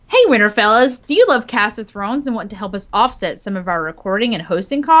Winterfellas, do you love Cast of Thrones and want to help us offset some of our recording and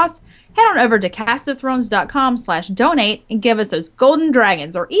hosting costs? Head on over to castofthrones.com/donate and give us those golden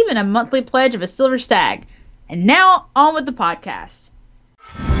dragons or even a monthly pledge of a silver stag. And now, on with the podcast.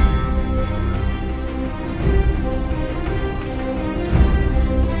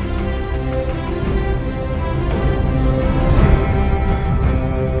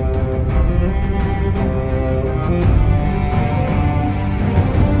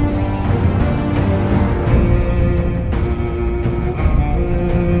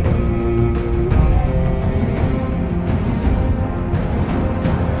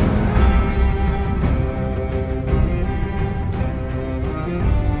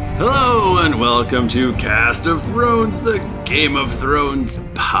 Hello and welcome to Cast of Thrones, the Game of Thrones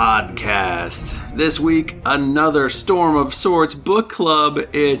podcast. This week, another Storm of Swords book club.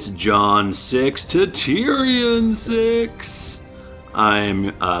 It's Jon 6 to Tyrion 6.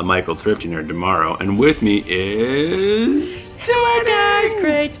 I'm Michael Thrifty Nerd tomorrow, and with me is... Hello guys,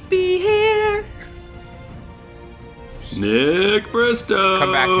 great to be here. Nick Bristow.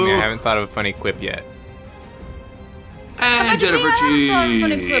 Come back to me, I haven't thought of a funny quip yet. And Jennifer G. I haven't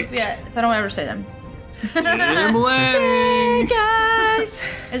thought of a funny quip yet, so I don't ever say them. Tim Lanning. Hey guys.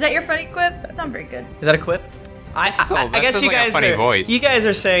 Is that your funny quip? That sounds very good. Is that a quip? I guess you guys funny are. voice. You guys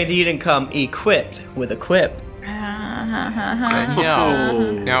are saying that you didn't come equipped with a quip. No,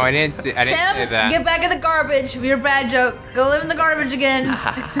 I didn't say that. Get back in the garbage. Your bad joke. Go live in the garbage again.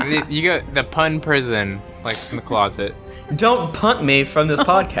 You go the pun prison, like in the closet. Don't punt me from this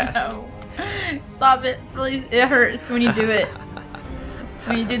podcast. No. Stop it, please. It hurts when you do it.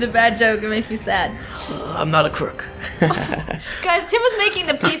 When you do the bad joke, it makes me sad. I'm not a crook. Guys, Tim was making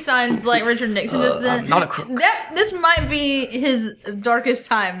the peace signs like Richard Nixon just then. I'm not a crook. This might be his darkest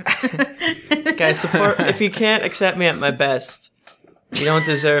time. Guys, support. If you can't accept me at my best, you don't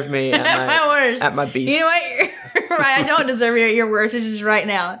deserve me at my worst. At my beast. You know what? You're right. I don't deserve you at your worst. It's just right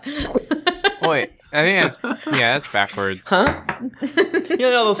now. Wait, I think that's backwards. Huh? You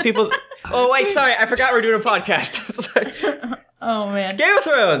know those people. Oh wait, sorry, I forgot we're doing a podcast. Oh man. Game of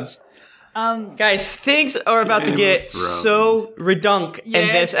Thrones. Guys, things are about to get so redunk in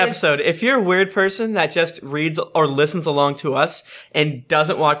this episode. If you're a weird person that just reads or listens along to us and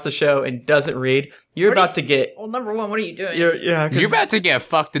doesn't watch the show and doesn't read, you're about to get. Well, number one, what are you doing? You're about to get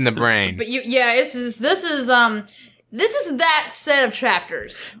fucked in the brain. But this is that set of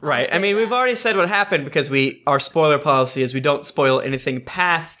chapters. Right. I mean, we've already said what happened because our spoiler policy is we don't spoil anything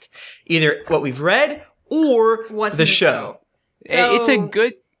past either what we've read or what's the show. So,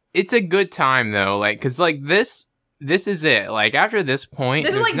 It's a good time though, like, cause like this is it. Like after this point,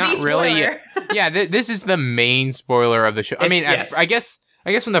 this is like not the really. spoiler. Yeah, this is the main spoiler of the show. I mean, yes. I guess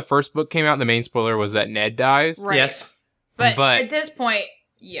when the first book came out, the main spoiler was that Ned dies. Right. Yes. But But- at this point,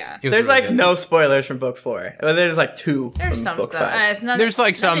 yeah. It was There's really like good. no spoilers from book 4. Well, there's like 2 There's from some book stuff. 5. It's nothing, There's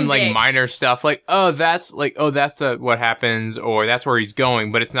like some nothing like big. minor stuff, like that's what happens, or that's where he's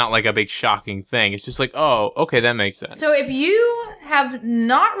going, but it's not like a big shocking thing. It's just like, oh, okay, that makes sense. So if you have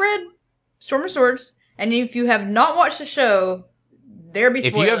not read Storm of Swords, and if you have not watched the show, there be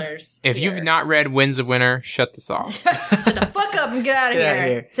spoilers. If you've not read Winds of Winter, shut this off. Shut the fuck up and get out of Get here.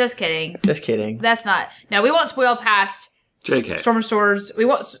 outta here. Just kidding. Just kidding. That's not. Now we won't spoil past JK. Storm of Swords. We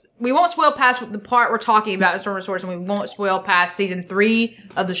won't spoil past the part we're talking about in Storm of Swords, and we won't spoil past season 3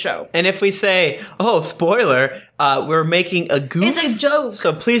 of the show. And if we say, oh, spoiler, we're making a goof. It's a joke.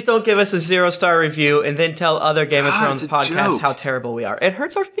 So please don't give us a 0-star review and then tell other Game of God, Thrones it's a podcasts joke. how terrible we are. It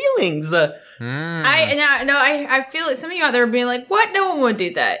hurts our feelings. I feel like some of you out there are being like, "What? No one would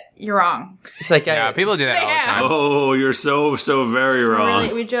do that." You're wrong. It's like, Yeah, people do that all the Yeah. time. Oh, you're so very wrong.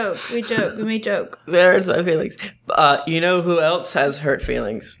 Really, we joke. We may joke. it hurts my feelings. You know who else has hurt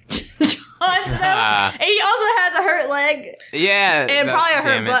feelings? And he also has a hurt leg, Yeah, and probably a hurt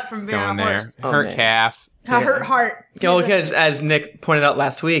damn it, butt from it's being on going a there. horse. Oh, Hurt man. calf. A hurt heart. Because as Nick pointed out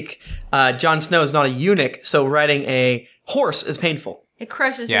last week, Jon Snow is not a eunuch, so riding a horse is painful. It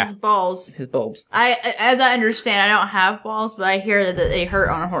crushes Yeah. his balls. His bulbs. As I understand, I don't have balls, but I hear that they hurt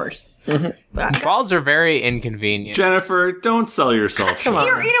on a horse. But Balls are very inconvenient. Jennifer, don't sell yourself short. on.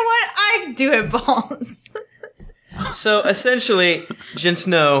 you know what? I do have balls. So essentially, Jon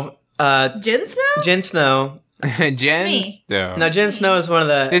Snow. Jon Snow? Jon Snow. Jen me. Snow. Now, Jon Snow is one of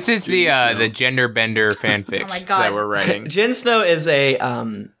the. This is the gender bender fanfic Oh my God. that we're writing. Jon Snow is a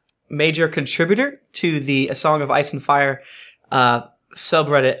major contributor to the A Song of Ice and Fire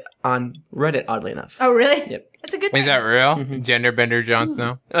subreddit on Reddit, oddly enough. Oh, really? Yep. That's a good Is name. that real? Gender bender Jon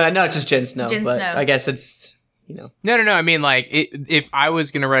Snow? No, it's just Jon Snow. Jon but Snow. I guess it's, you know. No. I mean, like, if I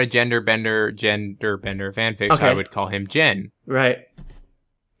was gonna write a gender bender fanfic, Okay. I would call him Jen. Right.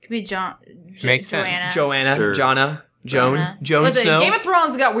 be John. Makes sense. Joanna, Sure. Joan Listen, Snow. Game of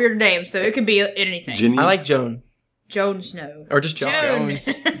Thrones got weird names, so it could be anything. Ginny? I like Joan. Jon Snow. Or just John. Joan.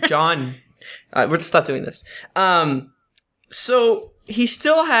 John. We're going to stop doing this. So he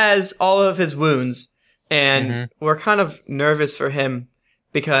still has all of his wounds, and we're kind of nervous for him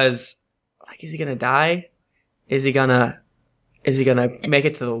because, like, is he going to die? Is he gonna make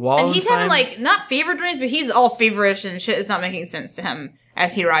it to the wall? And he's having, like, not fever dreams, but he's all feverish and shit is not making sense to him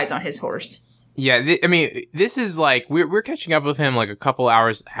as he rides on his horse. Yeah, I mean, this is like we're catching up with him like a couple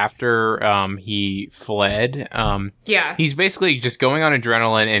hours after he fled. Yeah. He's basically just going on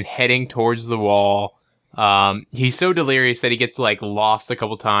adrenaline and heading towards the wall. He's so delirious that he gets like lost a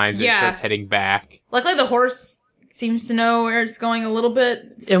couple times and starts heading back. Luckily, the horse seems to know where it's going a little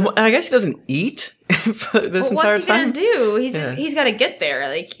bit. And I guess he doesn't eat for this entire what's he time. gonna do? He's got to get there,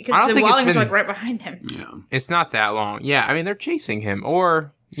 like, because the wildlings are like right behind him. Yeah. It's not that long. Yeah, I mean they're chasing him,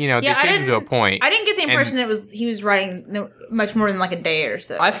 or they chase him to a point. I didn't get the impression that he was riding much more than like a day or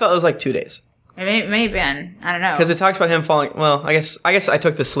so. I felt it was like 2 days. It may have been. I don't know. Because it talks about him falling. Well, I guess I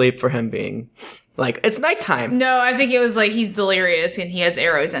took the sleep for him being like, it's nighttime. No, I think it was like he's delirious and he has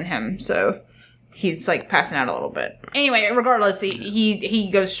arrows in him, so he's like passing out a little bit. Anyway, regardless, he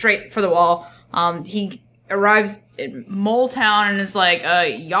goes straight for the wall. He arrives in Mole Town and is like,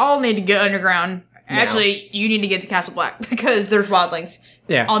 y'all need to get underground. Actually, you need to get to Castle Black because there's wildlings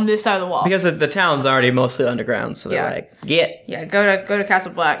on this side of the wall. Because the town's already mostly underground, so they're like, go to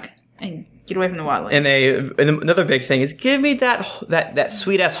Castle Black and get away from the wildlings. And another big thing is, give me that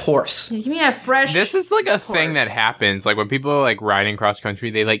sweet ass horse. Give me a fresh. This is like a horse. thing that happens. Like when people are like riding cross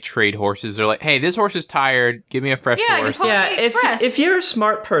country, they like trade horses. They're like, "Hey, this horse is tired. Give me a fresh horse." Yeah, if you're a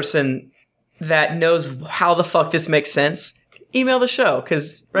smart person that knows how the fuck this makes sense, email the show,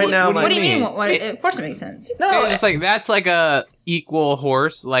 because now... What do you mean? Of course it makes sense. No, it's like, that's like a equal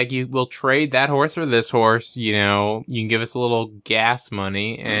horse. Like, you will trade that horse for this horse, you can give us a little gas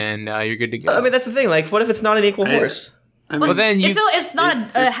money, and you're good to go. I mean, that's the thing. Like, what if it's not an equal horse? Well, then it's not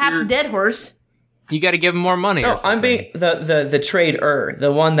a half-dead horse. You got to give him more money. No, I'm being the trader,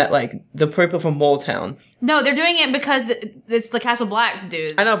 the one that, like, the people from Mole Town. No, they're doing it because it's the Castle Black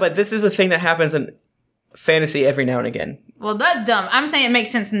dude. I know, but this is a thing that happens in fantasy every now and again. Well, that's dumb. I'm saying it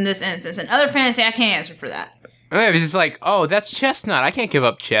makes sense in this instance. In other fantasy, I can't answer for that. It's just like, oh, that's Chestnut. I can't give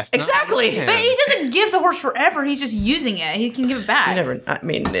up Chestnut. Exactly. But he doesn't give the horse forever. He's just using it. He can give it back.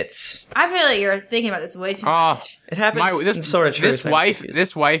 It's... I feel like you're thinking about this way too much. It happens in sort of true.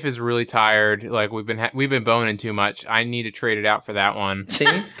 This wife is really tired. Like, we've been boning too much. I need to trade it out for that one. See?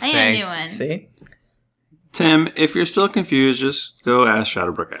 I need a new one. See? Tim, if you're still confused, just go ask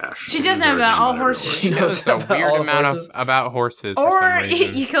Shadowbrook Ash. She does know about all horses. She knows a weird amount about horses. Or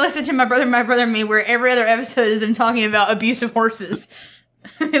you can listen to My Brother and Me, where every other episode is them talking about abusive horses.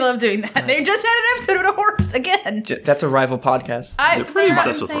 They love doing that. They just had an episode with a horse again. That's a rival podcast. They're pretty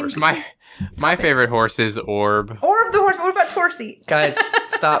obsessed with horses. My favorite horse is Orb. Orb the horse. What about Torsi? Guys,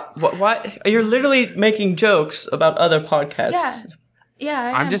 stop. What? You're literally making jokes about other podcasts.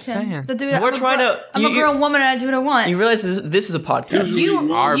 Yeah, I'm just saying. So I'm a grown woman and I do what I want. You realize this is a podcast.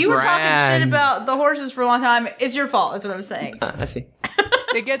 You were talking shit about the horses for a long time. It's your fault. That's what I'm saying. I see.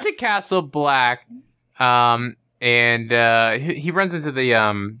 They get to Castle Black, and he runs into the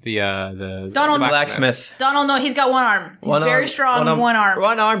Donald Blacksmith. Donald, no, he's got one arm. He's very strong. One arm.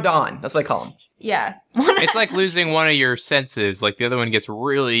 One arm Don. That's what I call him. Yeah. It's like losing one of your senses. Like the other one gets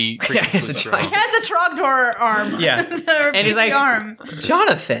really strong. He has a Trogdor arm. Yeah. And he's like, arm.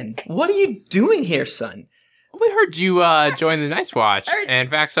 Jonathan, what are you doing here, son? We heard you join the Night's Watch. And in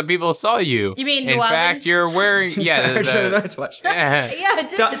fact, some people saw you. You mean in fact, you're wearing the Night's Watch. Yeah, I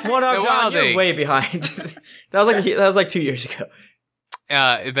did. One arm Don, you're way behind. that was like 2 years ago.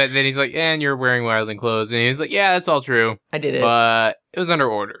 But then he's like, and you're wearing wildling clothes. And he's like, yeah, that's all true. I did it. But it was under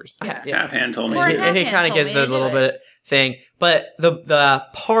orders. Yeah. Half-hand told me. And he kind of gives the little bit thing. But the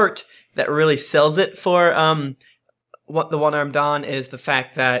part that really sells it for the one-armed Don is the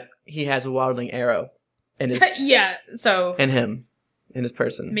fact that he has a wildling arrow in his... in him. In his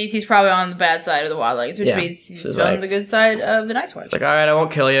person. Means he's probably on the bad side of the wildlings, which means he's on the good side of the Night's Watch. Like, all right, I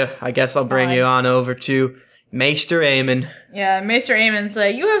won't kill you. I guess I'll bring you on over to Maester Aemon. Yeah, Maester Aemon's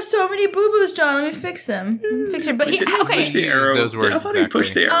like, you have so many boo-boos, John. Let me fix them. Fix your... But he pushed the arrow. I thought he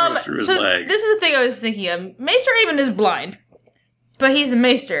pushed the arrow through his leg. This is the thing I was thinking of. Maester Aemon is blind. But he's a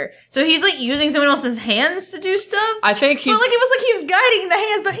maester. So he's like using someone else's hands to do stuff? I think he's... But it was like he was guiding the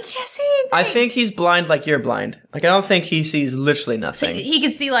hands, but he can't see anything. I think he's blind like you're blind. Like, I don't think he sees literally nothing. So he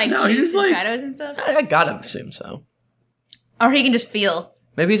can see like shapes and shadows and stuff? I gotta assume so. Or he can just feel.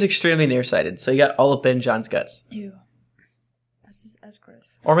 Maybe he's extremely nearsighted, so you got all up in John's guts. Ew. That's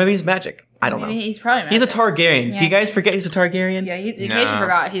gross. Or maybe he's magic. I don't know. He's probably magic. He's a Targaryen. Yeah. Do you guys forget he's a Targaryen? Yeah, in No. case you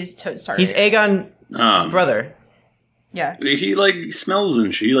forgot, he's Targaryen. He's Aegon's brother. Yeah. He like smells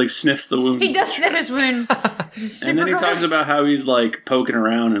and he like sniffs the wound. He does sniff his wound. And then he talks about how he's like poking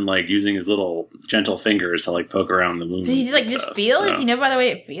around and like using his little gentle fingers to like poke around the wound. Did he like and just stuff, feel? so. Does he know by the way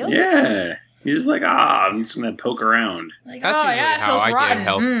it feels? Yeah. He's just like, I'm just gonna poke around. Like, That's oh usually yeah, it how smells I rotten. get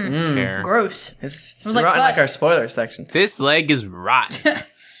health care. Gross. It's was like rotten like pus. our spoiler section. This leg is rotten.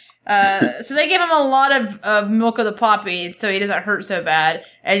 So they give him a lot of milk of the poppy so he doesn't hurt so bad.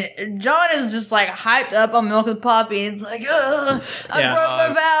 And John is just like hyped up on milk of the poppy. He's like, I broke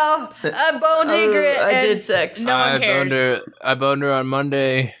my vow. I boned Ygritte. I And did sex. No one cares. I boned her on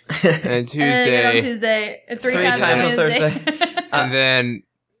Monday and And then again on Tuesday, Tuesday. And three Three times times on on Thursday. and then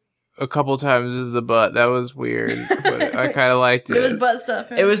a couple times is the butt. That was weird, but I kind of liked It was it. butt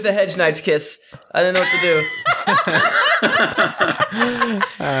stuff. It was the Hedge Knight's kiss. I didn't know what to do.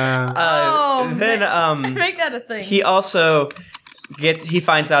 Then Make that a thing. he also he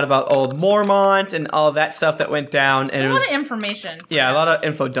finds out about old Mormont and all that stuff that went down, and a it was lot of information. a lot of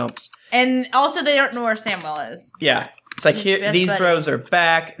info dumps. And also, they don't know where Samuel is. Yeah, it's like His here best these buddy. bros are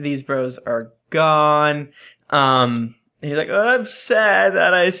back. These bros are gone. And he's like, I'm sad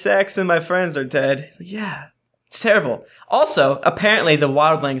that I sexed and my friends are dead. He's like, yeah, it's terrible. Also, apparently the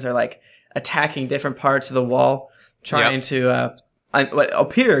wildlings are like attacking different parts of the wall, trying to what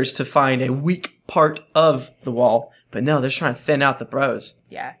appears to find a weak part of the wall. But no, they're just trying to thin out the bros.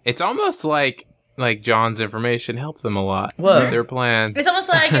 Yeah. It's almost like John's information helped them a lot Whoa. with their plan. It's almost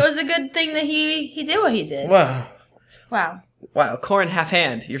like it was a good thing that he did what he did. Whoa. Wow. Wow, Corin half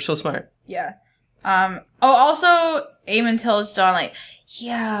hand. You're so smart. Yeah. Also, Aemon tells John, like,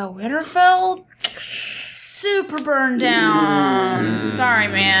 yeah, Winterfell, super burned down. Sorry,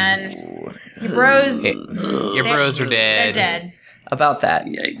 man. Your bros, Your bros are they're dead. dead. About that.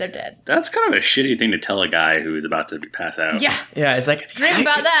 Yeah, They're dead. that's kind of a shitty thing to tell a guy who is about to pass out. Yeah. Yeah, it's like, Dream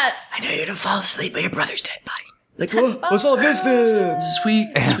about that. I know you're gonna fall asleep, but your brother's dead. Bye. Like, what's all this then?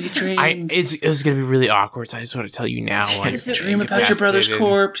 Sweet dreams. It was gonna be really awkward, so I just want to tell you now. Like, Dream about your brother's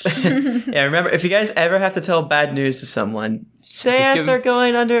corpse. Yeah, remember, if you guys ever have to tell bad news to someone, say Just if give they're them-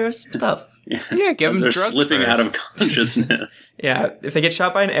 going under some stuff. Yeah, give them They're drugs slipping first. out of consciousness. Yeah, if they get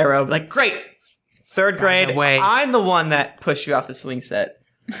shot by an arrow, like, great! Third grade, the way- I'm the one that pushed you off the swing set.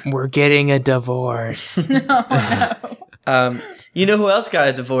 We're getting a divorce. You know who else got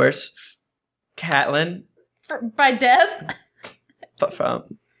a divorce? Catelyn. By death? But from...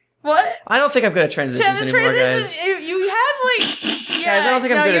 What? I don't think I'm good at transitions Tim, the anymore, transition, guys. you have like... Yeah, Guys, I don't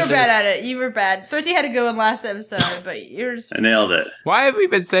think I'm no, good you at were bad this. at it. You were bad. 13 had to go in last episode, but yours... I nailed it. Why have we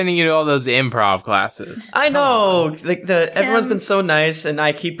been sending you to all those improv classes? I know, like everyone's Tim. been so nice, and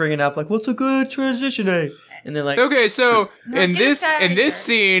I keep bringing up like, "What's a good transition?" And they're like, Okay, so in get this this guy out of here.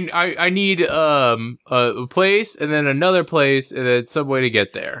 scene, I need a place and then another place and then some way to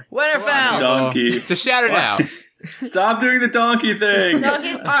get there. "Winterfell." Donkey. So shout it out. Stop doing the donkey thing.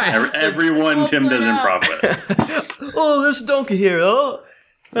 Donkeys. Everyone Tim does improv with. Oh, this donkey here, oh.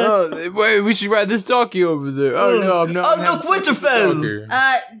 Wait, we should ride this donkey over there. Oh no, I'm not. Oh, I'm having look, sex with the Winterfell.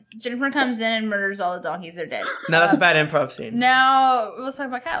 donkey. Jennifer comes in and murders all the donkeys. They're dead. No, that's a bad improv scene. Now, let's talk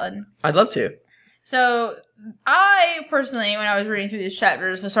about Catelyn. I'd love to. So, I personally, when I was reading through these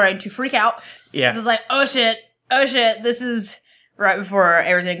chapters, was starting to freak out. Yeah. This is like, oh shit, this is right before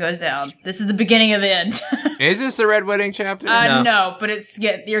everything goes down. This is the beginning of the end. Is this the Red Wedding chapter? No, but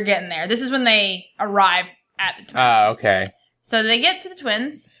you're getting there. This is when they arrive at the twins. Okay. So they get to the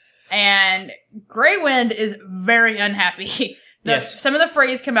twins, and Grey Wind is very unhappy. Yes. Some of the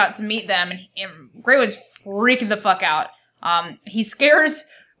Freys come out to meet them, and Grey Wind's freaking the fuck out. He scares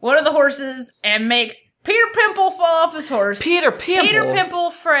one of the horses and makes Peter Pimple fall off his horse. Peter Pimple. Peter Pimple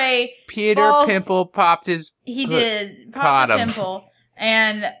Frey. Peter falls- Pimple popped his. He did Caught pop the him. pimple,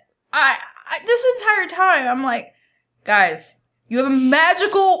 and I this entire time I'm like, guys, you have a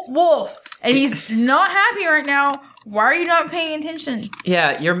magical wolf, and he's not happy right now. Why are you not paying attention?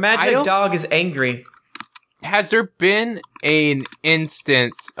 Yeah, your I magic don't- dog is angry. Has there been an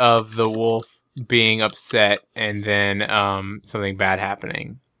instance of the wolf being upset and then something bad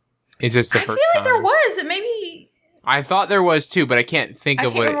happening? It's just the I feel first like time. there was. It maybe I thought there was too, but I can't think I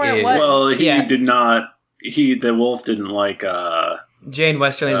of can't what remember it what it is. was. Well, he Yeah. did not. The wolf didn't like. Jane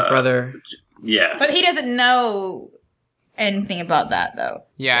Westerling's brother. Yes. but he doesn't know anything about that though.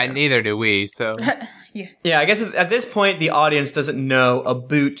 Yeah, neither do we. So Yeah, I guess at this point the audience doesn't know a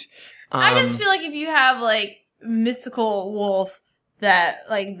boot. I just feel like if you have like mystical wolf that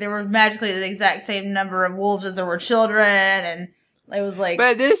like there were magically the exact same number of wolves as there were children, and it was like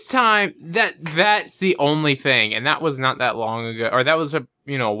but this time that's the only thing, and that was not that long ago, or that was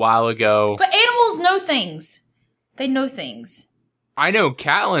a while ago. But animals know things. They know things. I know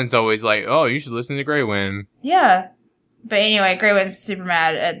Catelyn's always like, oh, you should listen to Grey Wind. Yeah. But anyway, Grey Wind's super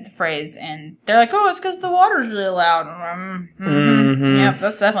mad at the phrase, and they're like, oh, it's because the water's really loud. Yep,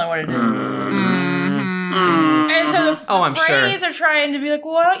 that's definitely what it is. And so the Freys are trying to be like,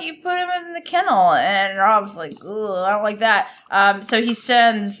 well, why don't you put him in the kennel? And Rob's like, ooh, I don't like that. So he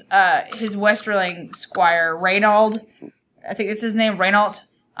sends his Westerling squire, Reynold. I think it's his name, Reynold.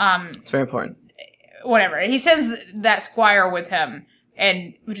 It's very important. Whatever. He sends that squire with him.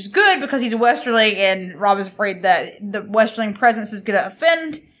 And which is good because he's a Westerling, and Rob is afraid that the Westerling presence is going to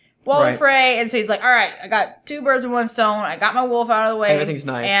offend Walder Frey, and so he's like, "All right, I got 2 birds with 1 stone. I got my wolf out of the way. Everything's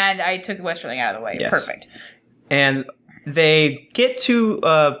nice, and I took the Westerling out of the way. Yes. Perfect." And they get to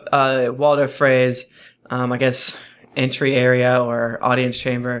Walder Frey's, I guess, entry area or audience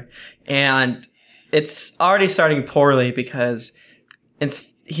chamber, and it's already starting poorly because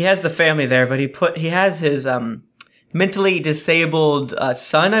he has the family there, but he has his mentally disabled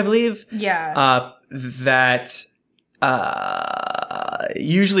son, I believe. Yeah. That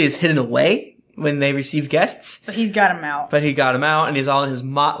usually is hidden away when they receive guests. But he's got him out. And he's all in his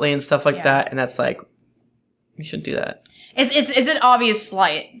motley and stuff like that. And that's like, you shouldn't do that. It's an obvious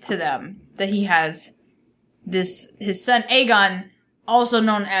slight to them that he has his son Aegon, also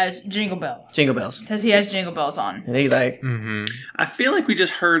known as Jingle Bell. Jingle Bells. Because he has Jingle Bells on. And he like... Mm-hmm. I feel like we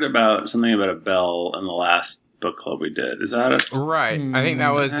just heard about something about a bell in the last book club we did. Is that it? Right. I think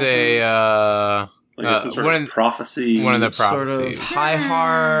that was some sort of prophecy. One of the prophecies. Sort of High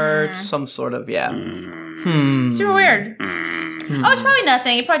Heart, some sort of, yeah. Super weird. Oh, it's probably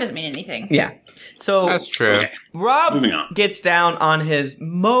nothing. It probably doesn't mean anything. Yeah. So that's true. Okay. Rob gets down on his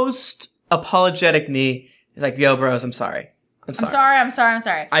most apologetic knee. He's like, yo, bros, I'm sorry. I'm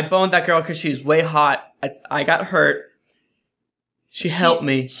sorry. I boned that girl because she was way hot. I got hurt. She helped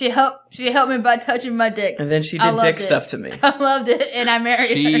me. She helped me by touching my dick. And then she did dick stuff to me. I loved it, and I married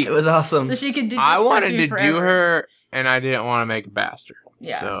her. It was awesome. So she could do dick I stuff wanted to me to forever. do her, and I didn't want to make a bastard.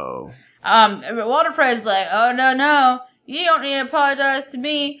 Yeah. So. But Walder Frey's like, oh, no. You don't need to apologize to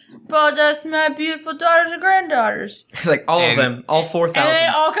me. Apologize to my beautiful daughters and granddaughters. It's like all of them. All 4,000. And they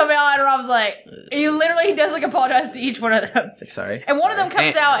all come out, and Rob's like, he does like apologize to each one of them. It's like, sorry. And one of them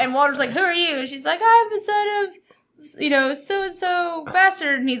comes out, and Walter's like, who are you? And she's like, I'm the son of... so-and-so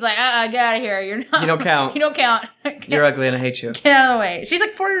bastard. And he's like, get out of here. You're not. You don't count. You don't count. You're ugly and I hate you. Get out of the way. She's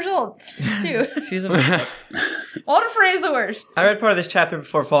like 4 years old, too. She's a mistake. Walder Frey is the worst. I read part of this chapter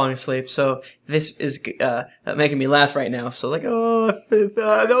before falling asleep, so this is making me laugh right now. So like,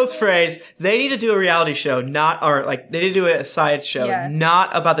 those Freys, they need to do a reality show, they need to do a side show,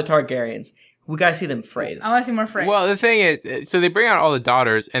 not about the Targaryens. We gotta see them Freys. I want to see more Freys. Well, the thing is, so they bring out all the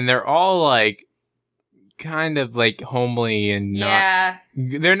daughters, and they're all like, kind of like homely and not,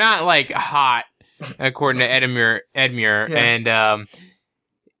 they're not like hot according to Edmure and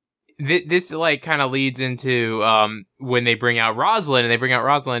this like kind of leads into when they bring out Rosalind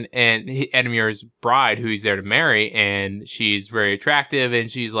and Edmure's bride who he's there to marry, and she's very attractive and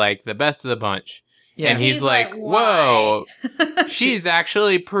she's like the best of the bunch. And he's like, whoa, she's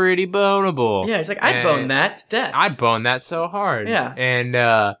actually pretty boneable. Yeah, he's like, I'd bone that to death. I'd bone that so hard. Yeah. And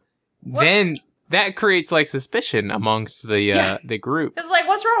then that creates like suspicion amongst the group. It's like,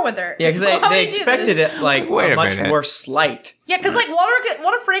 what's wrong with her? Yeah, because they expected it like a much more slight. Yeah, because like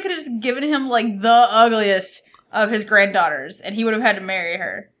Walder Frey could have just given him like the ugliest of his granddaughters, and he would have had to marry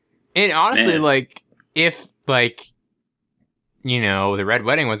her. And honestly, like if like the Red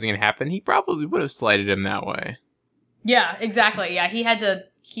Wedding wasn't going to happen, he probably would have slighted him that way. Yeah, exactly. Yeah, he had to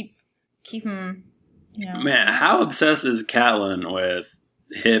keep him. Man, how obsessed is Catelyn with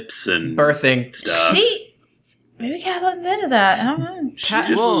hips and birthing stuff? Maybe Catelyn's into that. I don't know. She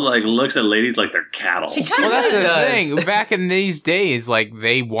just like looks at ladies like they're cattle. She kind of that's the thing. Back in these days, like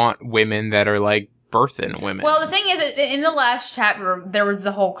they want women that are like birthing women. Well, the thing is, in the last chapter, there was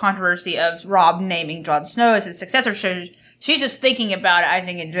the whole controversy of Rob naming Jon Snow as his successor. So she's just thinking about it. I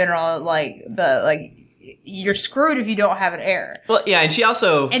think in general, you're screwed if you don't have an heir. Well, yeah, and she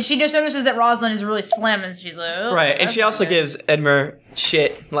just notices that Rosalind is really slim, and she's like, oh, right, and she also gives Edmure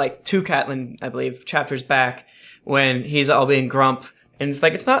shit like to Catelyn, I believe, chapters back when he's all being grump, and it's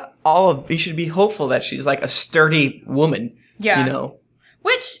like it's not you should be hopeful that she's like a sturdy woman. Yeah,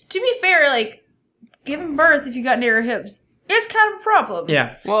 Which, to be fair, like giving birth if you got near her hips is kind of a problem.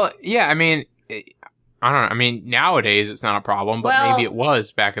 Yeah. Well, yeah, I mean, I don't know. I mean, nowadays it's not a problem, but maybe it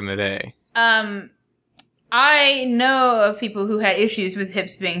was back in the day. I know of people who had issues with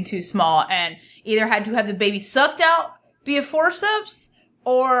hips being too small and either had to have the baby sucked out via forceps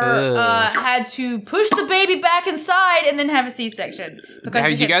or had to push the baby back inside and then have a C-section.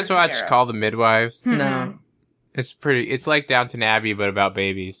 Have you guys watched Call the Midwives? Mm-hmm. No. It's like Downton Abbey, but about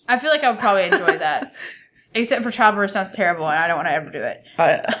babies. I feel like I would probably enjoy that. Except for childbirth sounds terrible, and I don't want to ever do it.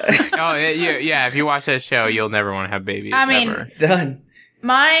 If you watch that show, you'll never want to have babies. I mean, ever. Done.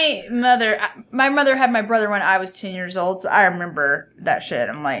 My mother had my brother when I was 10 years old, so I remember that shit.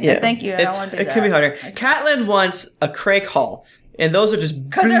 I'm like, thank you. I don't want to do that. It could be harder. Catelyn wants a Crake Hall, and those are just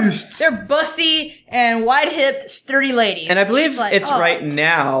boosts. They're busty and wide-hipped, sturdy ladies. And I believe right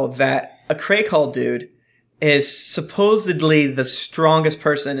now that a Crake Hall dude is supposedly the strongest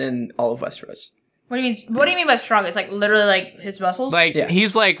person in all of Westeros. What do you mean? What do you mean by strongest? Like literally, like his muscles? Like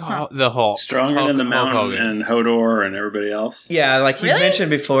he's like the Hulk, stronger than the Mountain and Hodor and everybody else. Yeah, like he's mentioned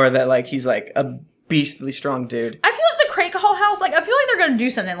before that like he's like a beastly strong dude. I feel like the Crake Hall house. Like I feel like they're gonna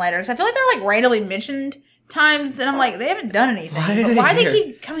do something later because I feel like they're like randomly mentioned times, and I'm like they haven't done anything. Why do they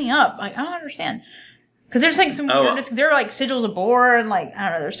keep coming up? Like I don't understand. Because there's like some weirdness. Because they're like sigils of Bor, and like I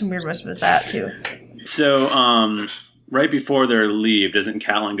don't know. There's some weirdness with that too. So, right before their leave, doesn't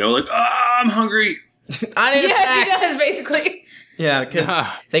Catelyn go like, I'm hungry? He does, basically. Yeah, because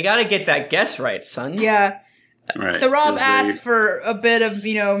they got to get that guess right, son. Yeah. Right. So Rob asked for a bit of,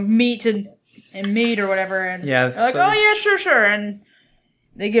 meat and meat or whatever, and they're like, oh yeah, sure. And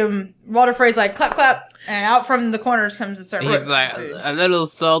they give him, Walder Frey's like, clap, clap, and out from the corners comes the server. He's like, a little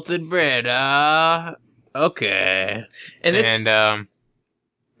salted bread, okay. And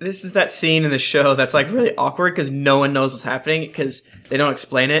this is that scene in the show that's like really awkward because no one knows what's happening because they don't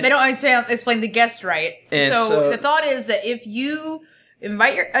explain it. They don't explain the guest right. And so the thought is that if you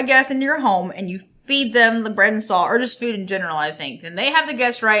invite a guest into your home and you feed them the bread and salt, or just food in general, I think, then they have the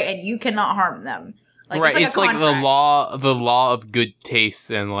guest right and you cannot harm them. Like, right, it's like the law of good taste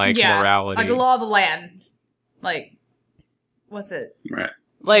and like morality. Like the law of the land. Like, what's it? Right.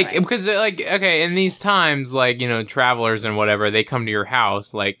 Like, because, like, okay, in these times, like, travelers and whatever, they come to your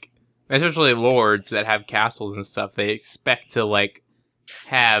house, like, especially lords that have castles and stuff, they expect to, like,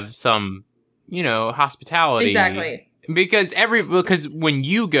 have some, hospitality. Exactly. Because when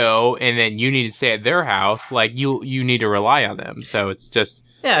you go and then you need to stay at their house, like, you need to rely on them, so it's just...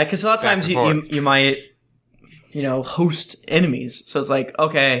 Yeah, because a lot of times you might... host enemies. So it's like,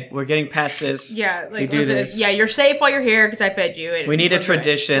 okay, we're getting past this. Yeah, like, do this. Yeah, you're safe while you're here because I fed you. We need a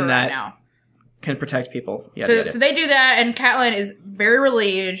tradition that can protect people. So they do that, and Catelyn is very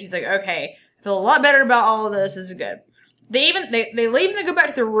relieved, and she's like, okay, I feel a lot better about all of this. This is good. They leave and they go back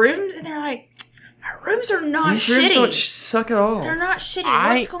to their rooms, and they're like, our rooms are not shitty. These rooms don't suck at all. They're not shitty.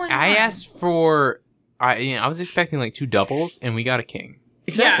 What's going on? I asked for, I was expecting like 2 doubles, and we got a king.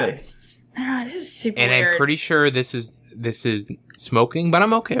 Exactly. Yeah. This is super weird. And I'm pretty sure this is smoking, but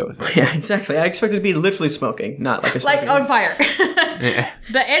I'm okay with it. Yeah, exactly. I expected to be literally smoking, not like a smoking. Like on fire.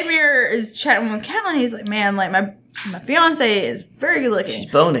 But Edmure is chatting with Catelyn. He's like, man, like my fiance is very good looking. She's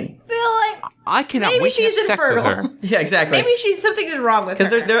boning. I feel like I cannot wait to have sex with her. Yeah, exactly. Maybe something is wrong with her.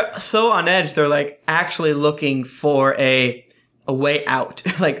 Because they're so on edge. They're like actually looking for a way out.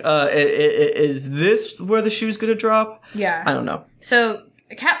 Like, is this where the shoe's gonna drop? Yeah. I don't know. So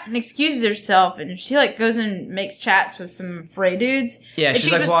Catelyn excuses herself, and she like goes and makes chats with some Frey dudes. Yeah, and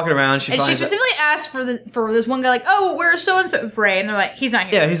she's like walking around. She specifically asked for this one guy, like, oh, where's so and so Frey? And they're like, he's not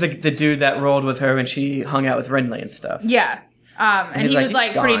here. Yeah, he's like the dude that rolled with her when she hung out with Renly and stuff. Yeah, and he was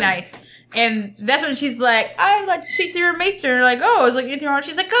like pretty nice. And that's when she's like, I'd like to speak to your maester. And they're like, oh, is like anything wrong?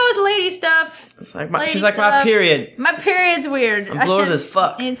 She's like, oh, it's lady stuff. It's like my period. My period's weird. I'm bloated as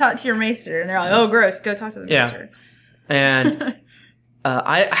fuck. You need to talk to your maester. And they're like, oh, gross. Go talk to the maester. And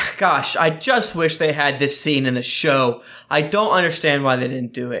I just wish they had this scene in the show. I don't understand why they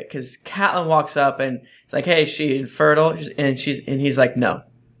didn't do it. Because Catelyn walks up and it's like, hey, is she infertile? And he's like, no.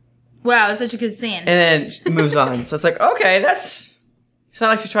 Wow, it's such a good scene. And then she moves on. So it's like, okay, it's not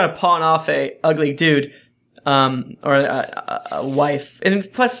like she's trying to pawn off a ugly dude, or a wife.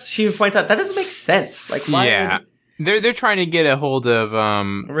 And plus, she points out that doesn't make sense. Like, why? Yeah, they're trying to get a hold of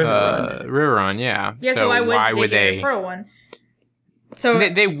Riverrun. Yeah. Yeah. So why would they get a one? So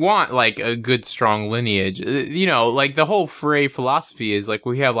they want like a good, strong lineage. Like the whole Frey philosophy is like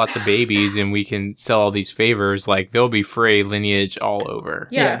we have lots of babies and we can sell all these favors. Like there'll be Frey lineage all over.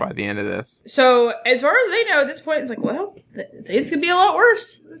 Yeah. By the end of this. So as far as they know, at this point, it's like, well, things could be a lot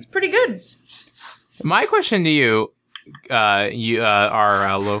worse. It's pretty good. My question to you,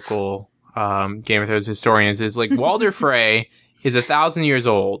 our local Game of Thrones historians, is like Walder Frey is 1,000 years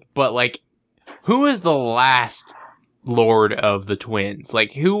old, but like, who is the last Lord of the Twins?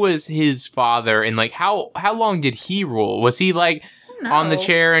 Like, who was his father, and like how long did he rule? Was he like on the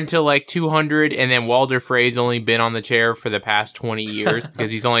chair until like 200, and then Walder Frey's only been on the chair for the past 20 years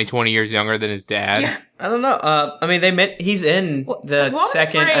because he's only 20 years younger than his dad. Yeah. I don't know. I mean, he's in the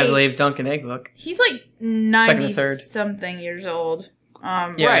second, I believe, Dunk and Egg book. He's like 90-something years old.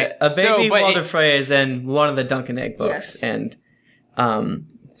 Yeah, right. a baby Walder Frey is in one of the Dunk and Egg books, and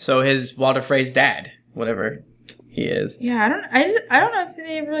so his Walder Frey's dad, whatever he is. Yeah, I don't know if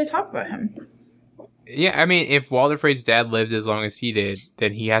they really talk about him. Yeah, I mean, if Walder Frey's dad lived as long as he did,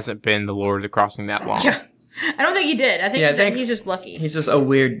 then he hasn't been the Lord of the Crossing that long. Yeah. I don't think he did. I think he's just lucky. He's just a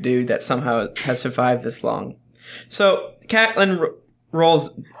weird dude that somehow has survived this long. So Catelyn rolls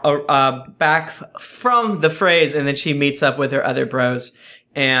back from the Freys, and then she meets up with her other bros,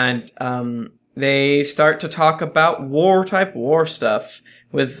 and they start to talk about war stuff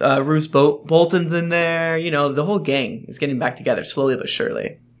with Roose Bolton's in there. You know, the whole gang is getting back together slowly but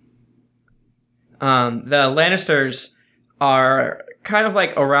surely. The Lannisters are kind of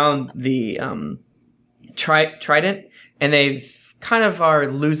like around the Trident, and they kind of are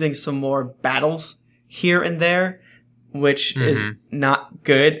losing some more battles here and there, which is not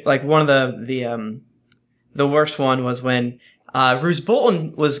good. Like one of the worst one was when Roose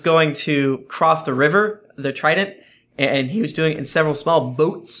Bolton was going to cross the river, the Trident, and he was doing it in several small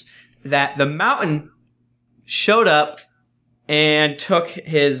boats. That the Mountain showed up and took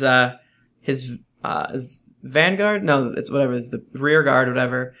his vanguard. No, it's whatever. It's the rear guard, or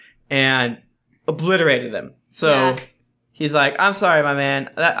whatever, and obliterated them. So he's like, I'm sorry, my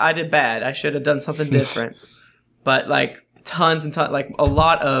man. I did bad. I should have done something different. But like tons and tons, like a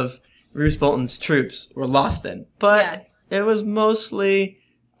lot of Roose Bolton's troops were lost then. But it was mostly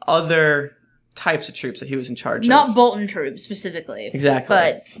other types of troops that he was in charge of. Not Bolton troops specifically. Exactly.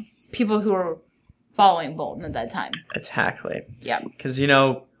 But people who were following Bolton at that time. Exactly. Yeah. Because,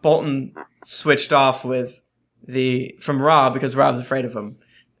 Bolton switched off from Robb because Robb's afraid of him.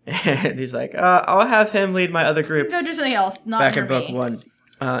 And he's like, I'll have him lead my other group. Go do something else. Not back for in book me. 1.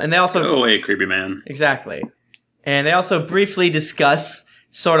 And they also... Go away, creepy man. Exactly. And they also briefly discuss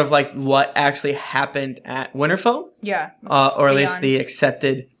sort of like what actually happened at Winterfell. Yeah. Or at least the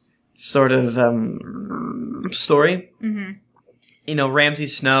accepted sort of story. Mm-hmm. Ramsay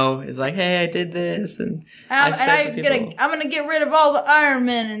Snow is like, hey, I did this, and I'm gonna get rid of all the Iron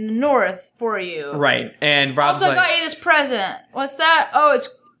Men in the North for you. Right, and Rob's also got you this present. What's that?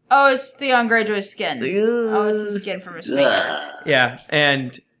 It's Theon Greyjoy's skin. It's the skin from his finger. Yeah,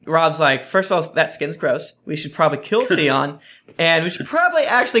 and Rob's like, first of all, that skin's gross. We should probably kill Theon, and we should probably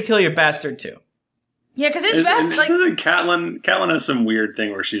actually kill your bastard too. Yeah, because his bastard, like... Doesn't Catelyn has some weird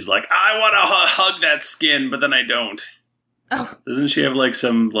thing where she's like, I want to hug that skin, but then I don't. Oh. Doesn't she have like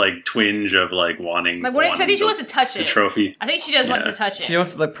some like twinge of like wanting? Like, I think she wants to touch it. The trophy. I think she does want to touch it. She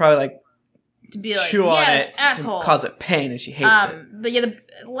wants to probably to be like, chew on it, asshole, cause it pain, and she hates it. But yeah,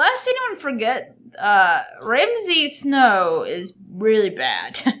 lest anyone forget, Ramsay Snow is really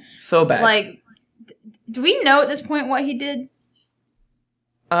bad. So bad. Like, do we know at this point what he did?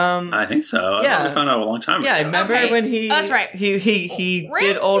 I think so. Yeah. I found out a long time ago. Yeah, remember when he... That's right. He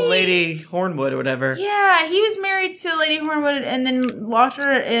did Old Lady Hornwood or whatever. Yeah, he was married to Lady Hornwood and then locked her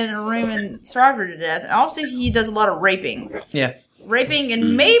in a room and starved her to death. And also, he does a lot of raping. Yeah. Raping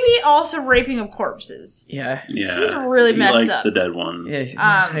and maybe also raping of corpses. Yeah. He's really messed up. He likes the dead ones. Yeah, he's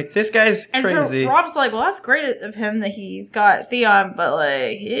like, this guy's crazy. And so Rob's like, well, that's great of him that he's got Theon, but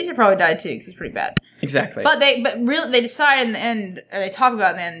like, he should probably die too because he's pretty bad. Exactly. But they decide in the end, or they talk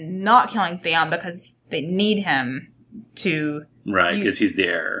about in the end, not killing Theon because they need him to... Right, because he's the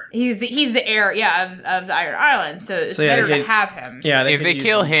heir. He's the heir, of the Iron Islands, so it's better to have him. Yeah, if they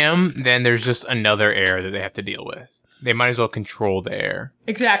kill him, then there's just another heir that they have to deal with. They might as well control the heir.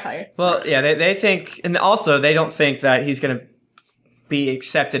 Exactly. Well, yeah, they think, and also they don't think that he's going to be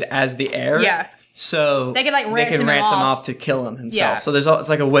accepted as the heir. Yeah. So they can ransom him off to kill him himself. Yeah. So it's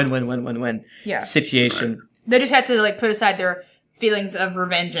like a win-win-win-win-win situation. Right. They just have to put aside their feelings of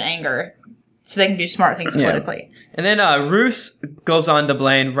revenge and anger so they can do smart things politically. And then Roose goes on to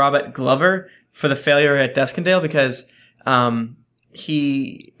blame Robert Glover for the failure at Duskendale because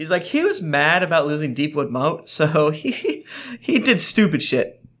he's like, he was mad about losing Deepwood Moat, so he did stupid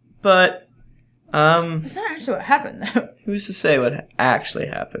shit. But that's not actually what happened, though. Who's to say what actually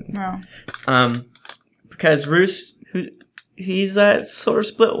happened? No. Because Roose, he's at sort of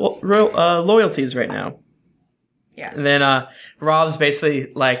split loyalties right now. Yeah. And then Rob's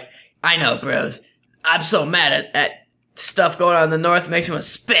basically like, I know, bros. I'm so mad at stuff going on in the north. It makes me want to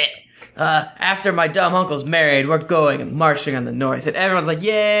spit. After my dumb uncle's married, we're going and marching on the north. And everyone's like,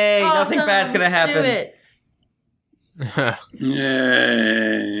 yay, nothing bad's going to happen. Do it.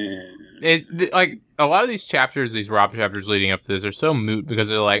 Yay. like a lot of these chapters, these Rob chapters leading up to this, are so moot because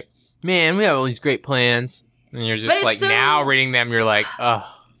they're like, man, we have all these great plans, and you're just like, now reading them, you're like, ugh.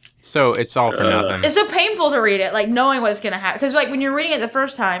 So it's all for nothing. It's so painful to read it, like knowing what's going to happen. Because like when you're reading it the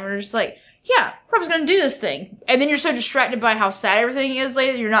first time, you're just like, yeah, Rob's going to do this thing. And then you're so distracted by how sad everything is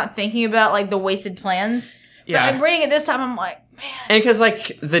later, you're not thinking about like the wasted plans. Yeah. But I'm reading it this time, I'm like, man. And because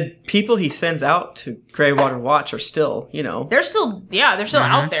like the people he sends out to Greywater Watch are still, they're still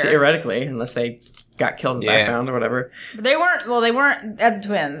out there. Theoretically, unless they got killed in the background or whatever. But they weren't at the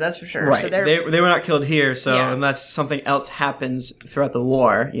Twins, that's for sure. Right. So they were not killed here, so unless something else happens throughout the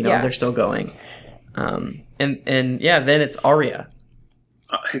war, they're still going. And then it's Arya.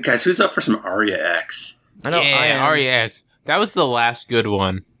 Hey guys, who's up for some Arya X? I know. Yeah, Arya X. That was the last good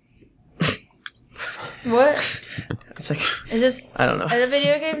one. What? It's like, is this? I don't know. Is a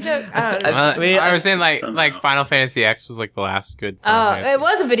video game joke? I don't know. I was saying like Final Fantasy X was like the last good. It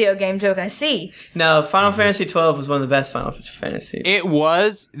was a video game joke. I see. No, Final Fantasy 12 was one of the best Final Fantasies. It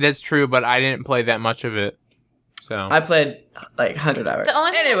was. That's true, but I didn't play that much of it. So I played like 100 hours. The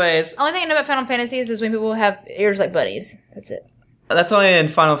only thing I know about Final Fantasies is when people have ears like bunnies. That's it. That's only in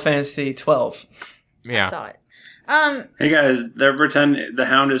Final Fantasy 12. Yeah. I saw it. Hey guys, the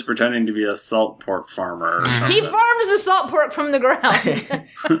Hound is pretending to be a salt pork farmer or something. He farms the salt pork from the ground.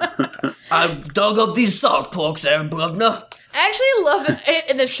 I dug up these salt porks there, brother. I actually love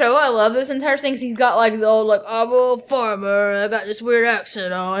it. In the show, I love this entire thing because he's got like the old, like, I'm a farmer, I got this weird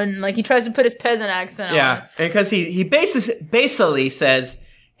accent on. Like, he tries to put his peasant accent on. Yeah, because he basically says,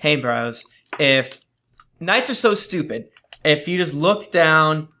 hey, bros, if knights are so stupid, if you just look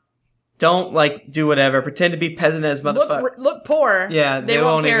down, don't, like, do whatever, pretend to be peasant as motherfucker. Look poor. Yeah, they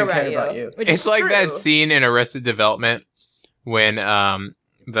won't even care about you. It's like that scene in Arrested Development when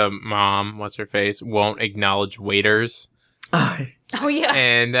the mom, what's her face, won't acknowledge waiters. Oh yeah,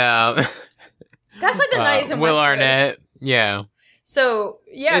 and that's like the nice and Will Arnett. Yeah. So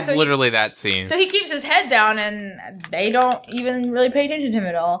yeah, it's literally that scene. So he keeps his head down, and they don't even really pay attention to him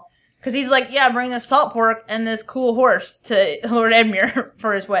at all. Because he's like, yeah, bring this salt pork and this cool horse to Lord Edmure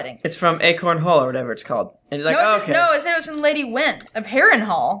for his wedding. It's from Acorn Hall or whatever it's called. And he's like, okay. No, it said it was from Lady Went of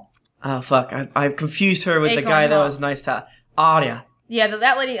Harrenhal. Oh, fuck. I confused her with the guy that was nice to Arya. Yeah,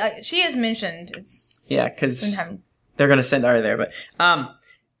 that lady, she is mentioned. Because they're going to send Arya there.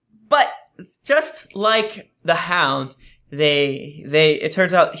 But just like the Hound, it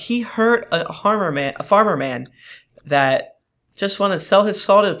turns out he hurt a farmer man that just want to sell his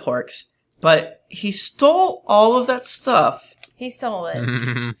salted porks, but he stole all of that stuff. He stole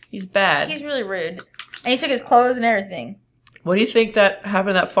it. He's bad. He's really rude. And he took his clothes and everything. What do you think that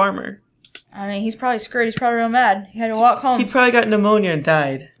happened to that farmer? I mean, he's probably screwed. He's probably real mad. He had to walk home. He probably got pneumonia and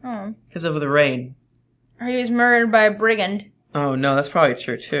died. Oh. Because of the rain. Or he was murdered by a brigand. Oh, no, that's probably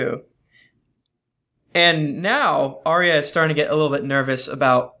true, too. And now, Arya is starting to get a little bit nervous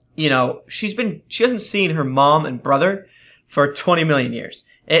about, she hasn't seen her mom and brother for 20 million years.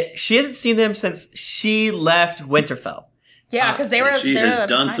 She hasn't seen them since she left Winterfell. Yeah, because they were. She has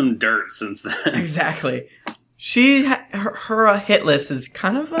done some dirt since then. Exactly. Her hit list is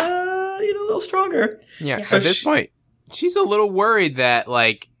kind of a little stronger. Yeah. So at this point, she's a little worried that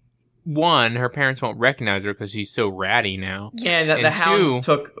one, her parents won't recognize her because she's so ratty now. Yeah, and the Hound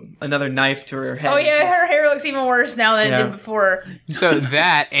took another knife to her head. Oh yeah, her hair looks even worse now than it did before. So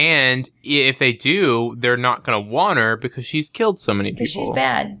that, and if they do, they're not going to want her because she's killed so many people. She's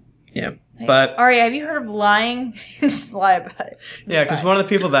bad. Yeah, but Arya, have you heard of lying? Just lie about it. Yeah, because one of the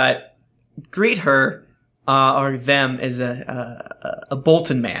people that greet her or them is a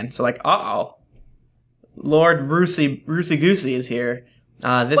Bolton man. So Lord Roosey Goosey is here.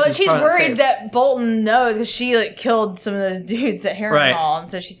 But she's worried that Bolton knows because she killed some of those dudes at Harrenhal, and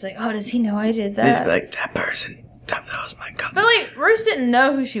so she's like, "Oh, does he know I did that?" He's like, "That person, that was my company." But Roose didn't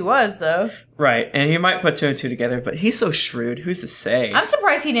know who she was, though. Right, and he might put two and two together, but he's so shrewd. Who's to say? I'm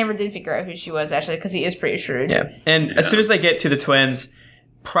surprised he never did figure out who she was, actually, because he is pretty shrewd. Yeah, and as soon as they get to the twins,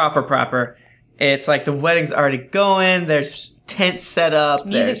 proper, it's like the wedding's already going. There's tents set up.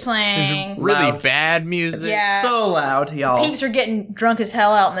 Music playing. Really bad music. Yeah. So loud, y'all. The peeps are getting drunk as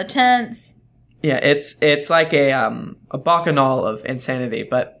hell out in the tents. Yeah, it's like a bacchanal of insanity,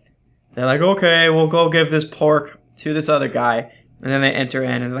 but they're like, okay, we'll go give this pork to this other guy. And then they enter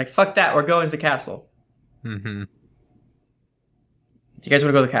in and they're like, fuck that, we're going to the castle. Mm-hmm. Do you guys want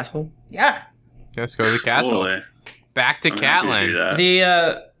to go to the castle? Yeah. Let's go to the castle. Totally. Back to Catelyn.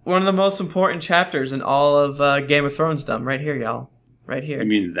 The one of the most important chapters in all of Game of Thrones done right here, y'all. right here. You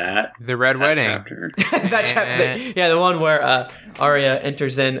mean that? The Red Wedding. Chapter? That chapter, yeah, the one where Arya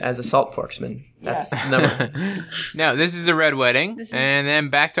enters in as a salt porksman. That's number. No, this is the Red Wedding, and then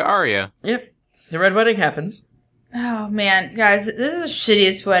back to Arya. Yep, the Red Wedding happens. Oh man, guys, this is the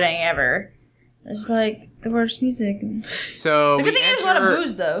shittiest wedding ever. It's like the worst music. So the good thing is a lot of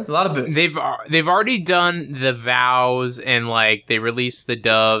booze, though. A lot of booze. They've already done the vows, and like they released the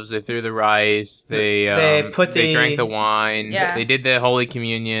doves, they threw the rice, they drank the wine, they did the Holy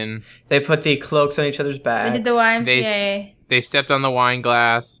Communion, they put the cloaks on each other's backs. They did the YMCA. They stepped on the wine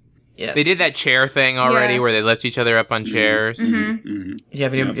glass. Yes. They did that chair thing already, where they lift each other up on chairs. They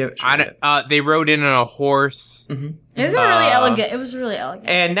rode in on a horse. Mm-hmm. It was really elegant. It was really elegant.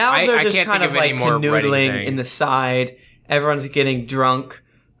 And now they're just kind of like canoodling in the side. Everyone's getting drunk.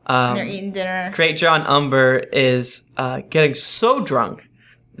 And they're eating dinner. Great John Umber is getting so drunk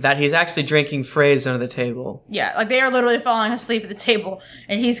that he's actually drinking Frey's under the table. Yeah, like they are literally falling asleep at the table,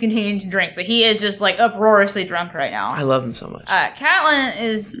 and he's continuing to drink, but he is just like uproariously drunk right now. I love him so much. Catelyn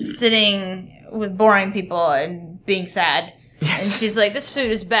is sitting with boring people and being sad. Yes. And she's like, this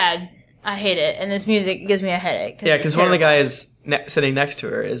food is bad. I hate it. And this music gives me a headache. Yeah, because one of the guys sitting next to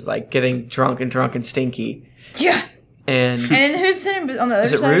her is like getting drunk and stinky. Yeah. And then who's sitting on the other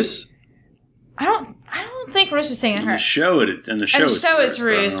side? Is it Roose? I don't think Roose is singing her. In the show it's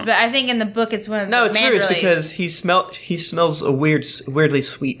Roose, but I think in the book it's one of the No, it's Roose because he smells weirdly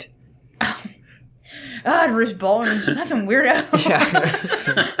sweet. God, Roose Bolton is a fucking weirdo. Yeah.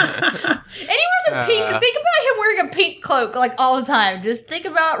 And he wears a pink. Think about him wearing a pink cloak like all the time. Just think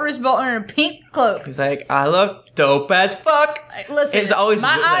about Roose Bolton in a pink cloak. He's like, I look dope as fuck. Like, listen, it's always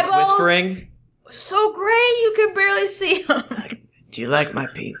my eyeballs whispering. So gray you can barely see them. Do you like my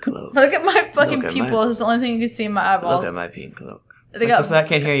pink cloak? Look at my fucking pupils. It's the only thing you can see in my eyeballs. Look at my pink cloak. Because I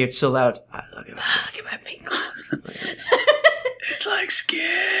can't hear you. It's so loud. Look at my pink cloak. It's like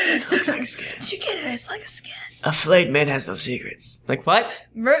skin. It looks like skin. Did you get it? It's like a skin. A flayed man has no secrets. Like what?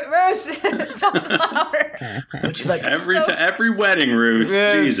 Roose, talk louder. Would you like every wedding, Roose?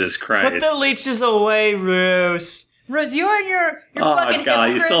 Jesus Christ! Put the leeches away, Roose. Roose, you and your fucking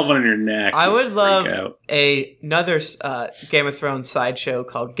God, you still have one on your neck. I would love another Game of Thrones sideshow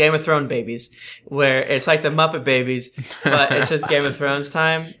called Game of Thrones Babies, where it's like the Muppet Babies, but it's just Game of Thrones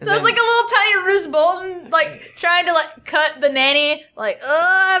time. So it's like a little tiny Roose Bolton, like trying to like cut the nanny, like,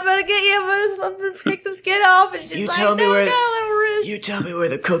 I better get you, I'm gonna pick some skin off, and she's like, no, little Roose. You tell me where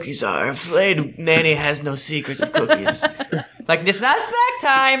the cookies are. A flayed nanny has no secrets of cookies. Like, it's not snack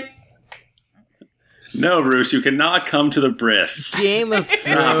time. No, Roose, you cannot come to the bris. Game of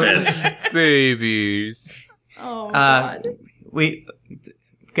Thrones Babies. Oh, God.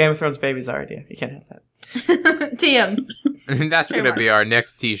 Game of Thrones Babies our idea. You can't have that. TM. That's going to be our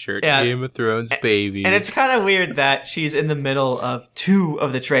next t-shirt. Yeah. Game of Thrones Babies. And it's kind of weird that she's in the middle of two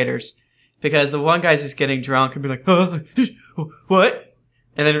of the traitors. Because the one guy's just getting drunk and be like, what?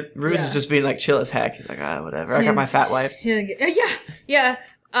 And then Roose is just being like chill as heck. He's like, whatever. I got my fat wife. Yeah.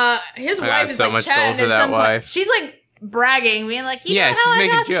 His wife is like chatting at some point. She's like bragging, being like, you know how I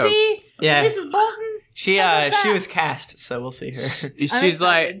got to be Mrs. Bolton? She was cast, so we'll see her. She's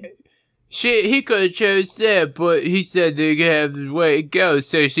like, he could have chose that, but he said they could have the way to go,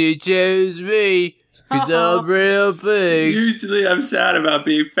 so she chose me. Because I'm real big. Usually I'm sad about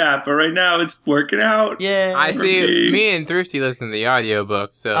being fat, but right now it's working out. Yeah. I see. Me and Thrifty listen to the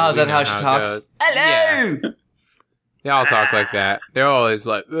audiobook, so. Oh, is that how she talks? Goes. Hello! Yeah. They all talk like that. They're always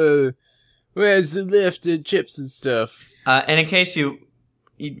like, where's the lift and chips and stuff? And in case it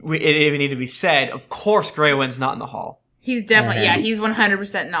even need to be said, of course Grey Wind's not in the hall. He's definitely, he's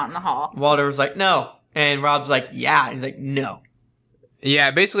 100% not in the hall. Walter was like, no. And Rob's like, yeah. And he's like, no.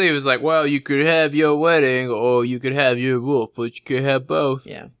 Yeah, basically it was like, well, you could have your wedding or you could have your wolf, but you could have both.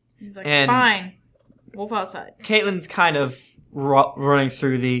 Yeah. He's like, fine. Wolf outside. Caitlyn's kind of running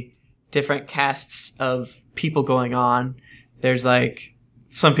through the different casts of people going on. There's like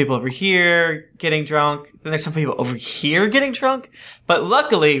some people over here getting drunk. Then there's some people over here getting drunk. But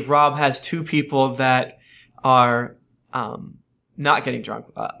luckily, Rob has two people that are not getting drunk.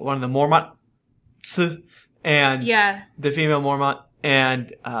 One of the Mormonts and the female Mormont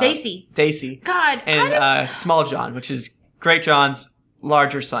and Daisy. God. And Small John, which is Great John's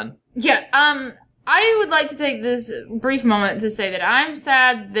larger son. Yeah. I would like to take this brief moment to say that I'm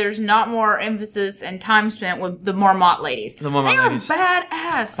sad there's not more emphasis and time spent with the Mormont ladies. The Mormont ladies. They are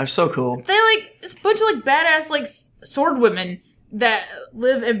badass. They're so cool. They it's a bunch of like badass like sword women that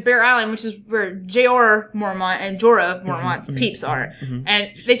live in Bear Island, which is where Jeor Mormont and Jorah Mormont's peeps are. Mm-hmm.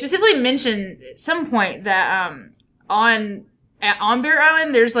 And they specifically mention at some point that on on Bear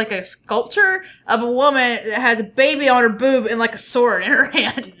Island, there's like a sculpture of a woman that has a baby on her boob and like a sword in her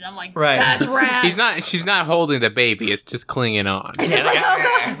hand. And I'm like, that's rad. She's not holding the baby. It's just clinging on. It's just like, oh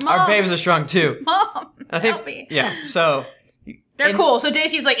God, Mom. Our babies are strong too. Mom, I think, help me. Yeah, so... They're cool. So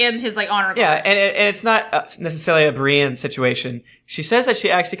Daisy's like in his like honor guard. Yeah, and it's not necessarily a Brienne situation. She says that she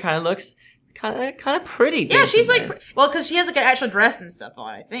actually kind of looks kind of pretty. Yeah, she's like, well, because she has like an actual dress and stuff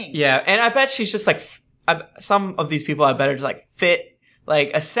on, I think. Yeah, and I bet she's just like, some of these people I bet are just like fit, like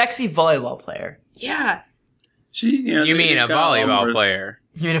a sexy volleyball player. Yeah. You mean a volleyball player?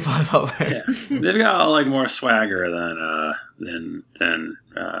 You mean a volleyball player? Yeah. They've got like more swagger than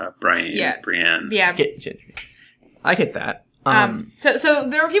Brienne. Yeah. I get that. So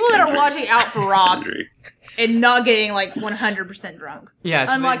there are people that are watching out for Robb and not getting like 100% drunk. Yeah,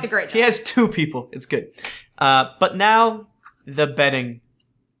 so unlike the Great Giant. He has 2 people. It's good. But now the betting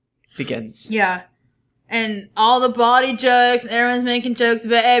begins. Yeah. And all the body jokes, and everyone's making jokes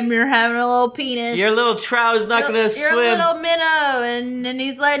about Edmure having a little penis. Your little trout is not going to swim. You're a little minnow. And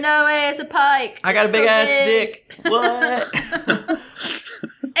he's like, no way, it's a pike. I got a big ass dick. What?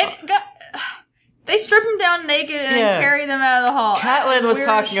 They strip him down naked and carry them out of the hall. Catelyn was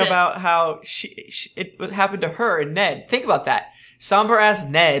talking about how it happened to her and Ned. Think about that. Somber ass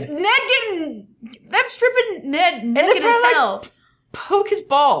Ned. Them stripping Ned naked as hell. Poke his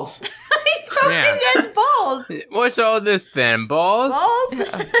balls. Poking Ned's balls. What's all this then? Balls? Balls?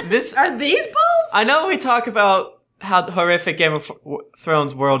 Are these balls? I know we talk about how horrific Game of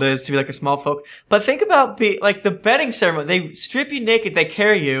Thrones world is to be like a small folk, but think about like the betting ceremony. They strip you naked, they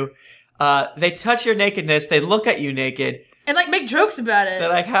carry you. They touch your nakedness. They look at you naked. And, like, make jokes about it. They're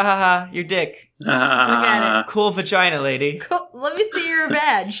like, ha ha ha, your dick. Look at it. Cool vagina, lady. Cool. Let me see your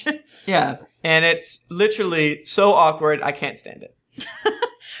badge. Yeah. And it's literally so awkward, I can't stand it. Wait a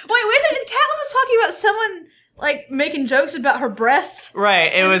second. Catelyn was talking about someone, like, making jokes about her breasts.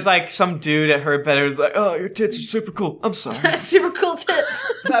 Right. It was like some dude at her bed who was like, oh, your tits are super cool. I'm sorry. Super cool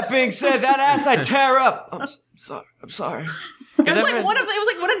tits. That being said, that ass I tear up. I'm sorry. It was like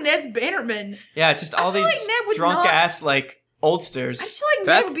one of Ned's bannermen. Yeah, just all these like drunk ass like oldsters. I just feel like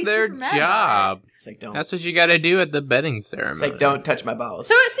That's Ned would be their super mad job. It's like don't. That's what you got to do at the betting ceremony. It's like don't touch my balls.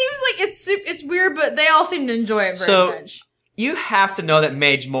 So it seems like it's weird, but they all seem to enjoy it very much. You have to know that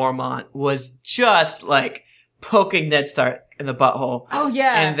Mage Mormont was just like poking Ned Stark in the butthole. Oh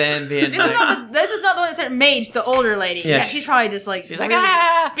yeah, and then being this is not the one that said Mage, the older lady. Yeah, she's probably just like she's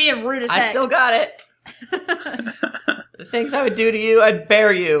like being rude as heck. I still got it. The things I would do to you, I'd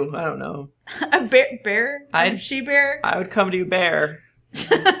bear you. I don't know. A bear? She-bear? I would come to you bear.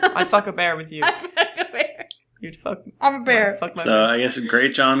 I'd fuck a bear with you. I'd fuck a bear. You'd fuck. I'm a bear. Fuck my so bear. I guess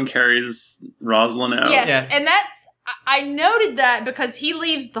Great John carries Rosalind out. Yes, and that's I noted that because he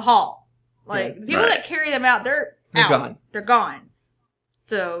leaves the hall. Like the people that carry them out, they're out. Gone. They're gone.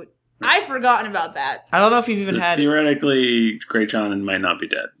 So I've forgotten about that. I don't know if you've even had. Theoretically, Great John might not be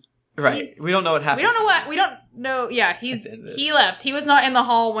dead. Right. We don't know what happened. We don't know. Yeah, he left. He was not in the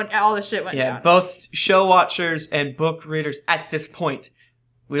hall when all this shit went down. Yeah, both show watchers and book readers at this point.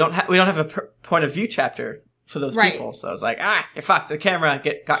 We don't have a point of view chapter for those people. So it's like, you're fucked. The camera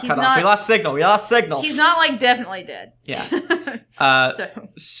got cut off. We lost signal. He's not like definitely dead. Yeah.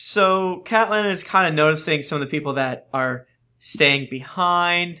 So Catelyn is kind of noticing some of the people that are staying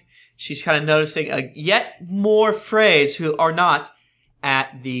behind. She's kind of noticing yet more Freys who are not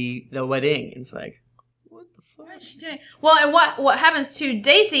at the wedding. It's like, what the fuck? What is she doing? Well, and what happens to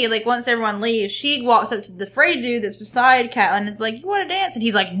Daisy, like, once everyone leaves, she walks up to the Frey dude that's beside Catelyn and is like, you want to dance? And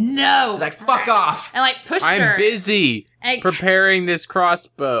he's like, no! He's like, fuck off! And, like, pushes her. I'm busy preparing this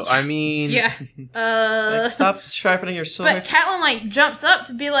crossbow. I mean... Yeah. Like, stop sharpening your sword. But Catelyn, like, jumps up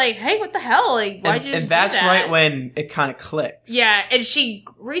to be like, hey, what the hell? Like, why'd you just And that's do that? right when it kind of clicks. Yeah, and she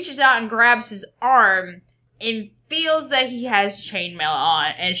reaches out and grabs his arm and feels that he has chainmail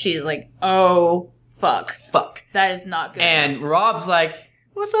on, and she's like, oh, fuck. That is not good. And Robb's like,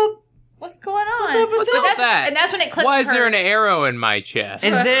 what's up? What's going on? What's up with that? And that's when it clicks. Why is there an arrow in my chest?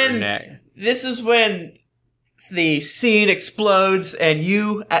 And then this is when the scene explodes and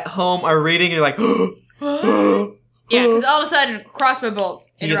you at home are reading, you're like, yeah, because all of a sudden, crossbow bolts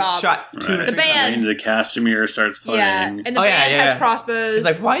he in gets Robb. shot 2 or 3 The band. The Castamere starts playing. Yeah, and the band has crossbows. He's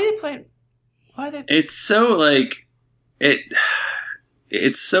like, why are they playing? Why are they? It's so like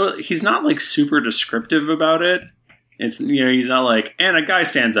it's so he's not like super descriptive about it. It's he's not like, and a guy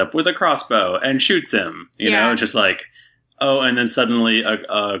stands up with a crossbow and shoots him. You know, it's just like, oh, and then suddenly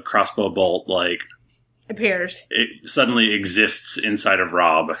a crossbow bolt like appears. It suddenly exists inside of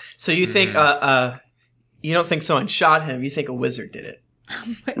Robb. So you think you don't think someone shot him? You think a wizard did it?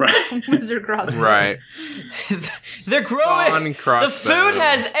 Right. Wizard crossbow. Right. They're growing. Spawn The food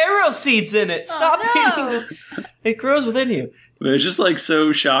has arrow seeds in it. Stop eating this. It grows within you. But it's just like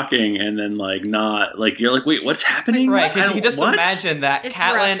so shocking, and then like not like you're like, wait, what's happening? Right, because you can just what? imagine that It's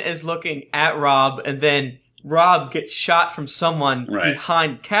Catelyn rough. is looking at Robb, and then Robb gets shot from someone Right.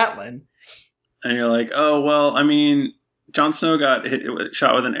 behind Catelyn. And you're like, oh well, I mean, Jon Snow got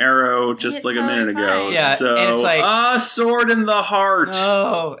shot with an arrow just It's like a totally minute ago. fine. Yeah, so and it's like- sword in the heart.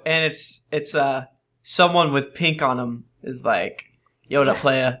 Oh, and it's someone with pink on him is like, Yoda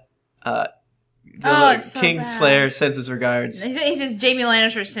playa. It's so Kingslayer bad. sends his regards. He says Jaime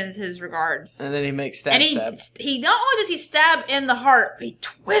Lannister sends his regards. And then he makes stab. And he not only does he stab in the heart, but he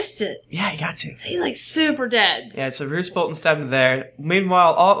twists it. Yeah, he got to. So he's like super dead. Yeah, so Roose Bolton stabbed him there.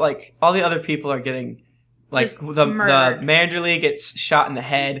 Meanwhile, all the other people are getting like Just the murdered. Manderly gets shot in the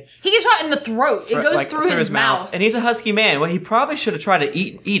head. He gets shot in the throat. It goes like, through his mouth. and he's a husky man. Well, he probably should have tried to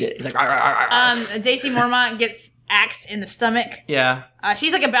eat it. He's like, "Arr, arr, arr, arr." Daisy Mormont gets axed in the stomach. Yeah,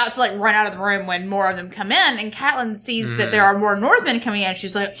 She's like about to like run out of the room when more of them come in, and Catelyn sees that there are more Northmen coming in.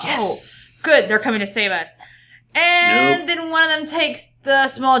 She's like, "Oh, good, they're coming to save us." And then one of them takes the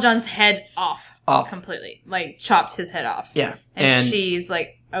Small John's head off completely, like chops his head off. yeah, and she's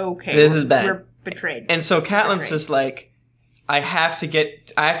like, "Okay, this is bad. We're betrayed." And so Catelyn's just like, I have to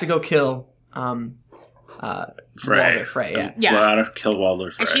go kill Walder Frey. Yeah. Yeah. Well, I'd kill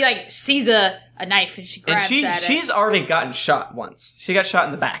Walder Frey. And she like sees a knife and she grabs at it. She's already gotten shot once. She got shot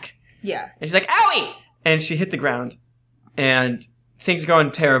in the back. Yeah. And she's like, "Owie!" And she hit the ground. And things are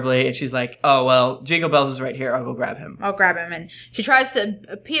going terribly. And she's like, "Oh, well, Jingle Bells is right here. I'll go grab him." I'll grab him. And she tries to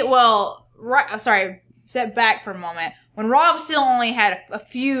step back for a moment. When Robb still only had a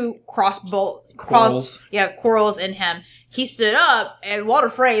few quarrels in him, he stood up, and Walder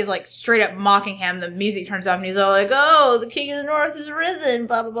Frey is like straight up mocking him. The music turns off, and he's all like, "Oh, the King of the North has risen."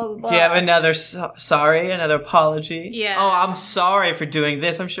 Blah blah blah blah blah. Do you have another another apology? Yeah. "Oh, I'm sorry for doing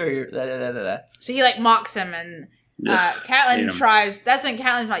this. I'm sure you're." Da, da, da, da, da. So he like mocks him, and Catelyn tries. That's when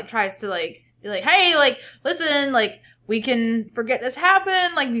Catelyn like tries to like be like, "Hey, like listen, like we can forget this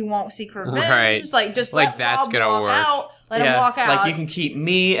happened. Like we won't seek revenge. Right. Like just Like let that's Robb gonna walk work. out. Let him walk out. Like you can keep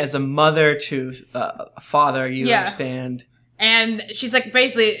me as a mother to a father. You understand? And she's like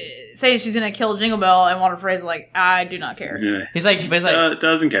basically saying she's gonna kill Jingle Bell, and Walder Frey's like, "I do not care." Yeah. He's like,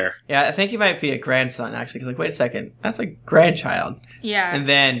 doesn't care. Yeah, I think he might be a grandson actually. Cause like, wait a second, that's a grandchild. Yeah. And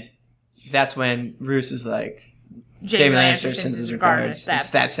then that's when Roose is like, Jaime Lannister sends his regards.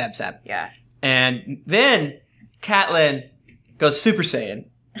 Stab. Stab. Yeah. And then Catelyn goes Super Saiyan.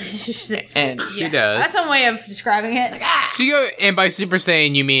 And She does. That's one way of describing it. Like, And by Super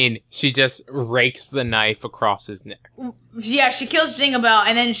Saiyan, you mean she just rakes the knife across his neck. yeah, she kills Jingle Bell,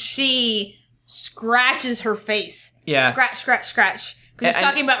 and then she scratches her face. Yeah. Scratch. Because she's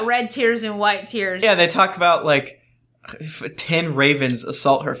talking about red tears and white tears. yeah, they talk about like 10 ravens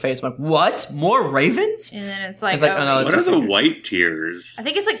assault her face. I'm like, what? More ravens? And then it's like, It's like, oh, no, What are the white tears? I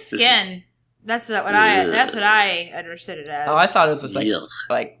think it's like skin. That's what I understood it as. Oh, I thought it was just Yuck.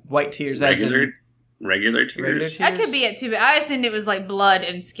 like white tears. regular Regular tears. tears? That could be it too, but I assumed it was like blood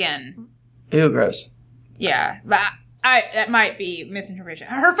and skin. Ew, gross. Yeah, but that might be misinterpretation.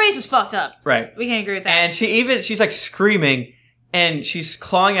 Her face is fucked up. Right. We can agree with that. And she's like screaming and she's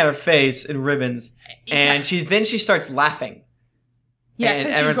clawing at her face in ribbons. And she starts laughing. Yeah, and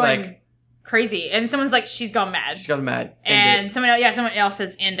because she's everyone's going like, crazy. And someone's like, she's gone mad. she's gone mad. And someone else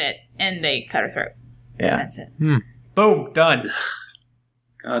says, end it. And they cut her throat. Yeah. That's it. Boom, done.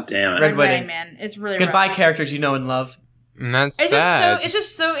 God damn it. Red Wedding. Man. It's really Goodbye, rough. characters you know and love. And that's It's sad.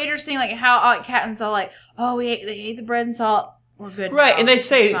 just so interesting, like how Catelyn's all like, "Oh, they ate the bread and salt. We're good." Right, now. and they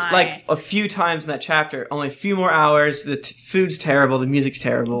say It's fine." like a few times in that chapter, only a few more hours, the food's terrible, the music's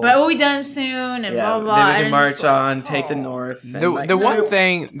terrible. But we'll be done soon, and blah blah blah. Then we and can it's march just like, on, take the oh. north. and, The like, one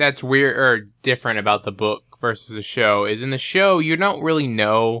thing that's weird or different about the book versus the show is in the show you don't really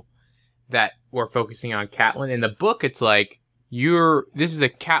know that we're focusing on Catelyn. In the book, it's like this is a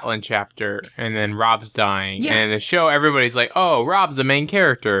Catelyn chapter, and then Robb's dying. Yeah. And in the show, everybody's like, "Oh, Robb's the main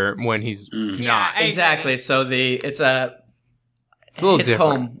character," when he's not. Yeah, exactly. So it's a little hits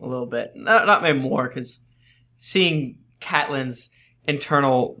different. home a little bit. Not maybe more because seeing Catelyn's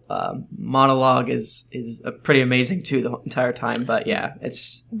internal monologue is pretty amazing too the entire time. But yeah,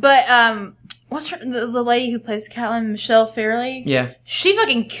 it's But what's the lady who plays Catelyn, Michelle Fairley? yeah. She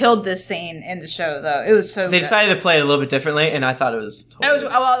fucking killed this scene in the show, though. It was so. They good. decided to play it a little bit differently, and I thought it was. It was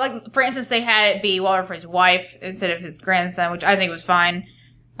well, like for instance, they had it be Walder Frey's wife instead of his grandson, which I think was fine.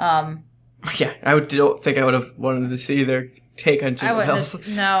 Yeah, don't think I would have wanted to see their take on Jingle Bells.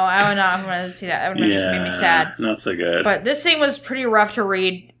 I would not have wanted to see that. That would have made me sad. Not so good. But this scene was pretty rough to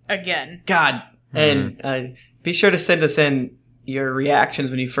read again. God. And be sure to send us in your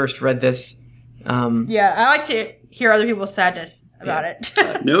reactions when you first read this. Yeah, I like to hear other people's sadness about it.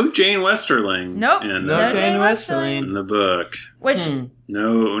 No Jane Westerling. Nope. No Jane Westerling In the book. Which...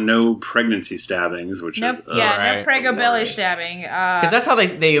 No pregnancy stabbings, which is... no Prego belly stabbing. Because that's how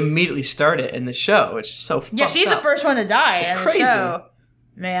they immediately start it in the show, which is so fucked Yeah, she's up. the first one to die in crazy. the show.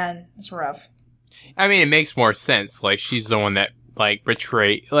 Man, it's rough. I mean, it makes more sense. Like, she's the one that, like,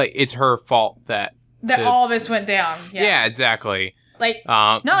 betrayed... Like, it's her fault that all this went down. Yeah, exactly. Like,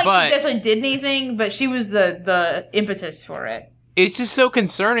 not like she necessarily did anything, but she was the impetus for it. It's just so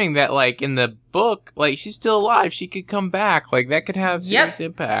concerning that, like, in the book, like, she's still alive. She could come back. Like, that could have serious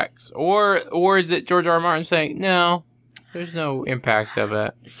impacts. Or is it George R. R. Martin saying, no, there's no impact of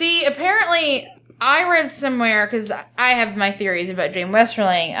it? See, apparently, I read somewhere, because I have my theories about Jane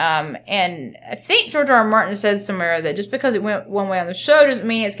Westerling, and I think George R. R. Martin said somewhere that just because it went one way on the show doesn't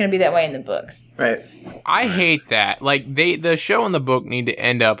mean it's going to be that way in the book. Right. I hate that. Like, the show and the book need to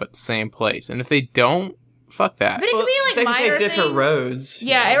end up at the same place. And if they don't, fuck that. But it could be like they minor could take different things. roads.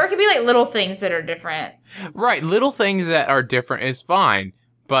 Yeah, or it could be like little things that are different. Right, little things that are different is fine.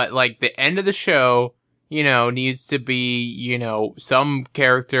 But, like, the end of the show, needs to be, some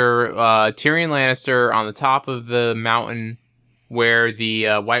character, Tyrion Lannister on the top of the mountain where the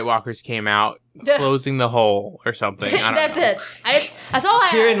White Walkers came out, closing the hole or something. I don't That's know. it. That's all I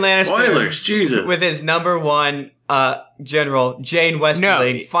Tyrion asked. Lannister, Spoilers, Jesus. with his number one general, Jane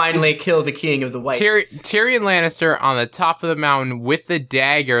Westerling, finally killed the king of the Whites. Tyrion Lannister on the top of the mountain with the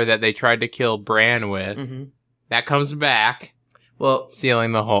dagger that they tried to kill Bran with. Mm-hmm. That comes back,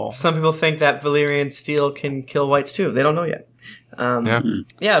 sealing the hole. Some people think that Valyrian steel can kill Whites too. They don't know yet.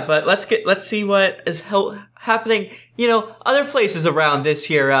 Yeah, but let's see what is happening. Other places around this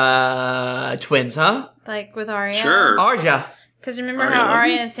here twins, huh? Like with Arya. Sure. Arya. Because remember how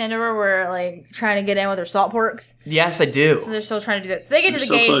Arya and Sandor were like trying to get in with their salt porks? Yes, I do. So they're still trying to do that. So they get to the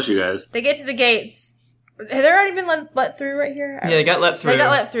so gates. Close, you guys. They get to the gates. Have they already been let through right here? Yeah, they got let through. They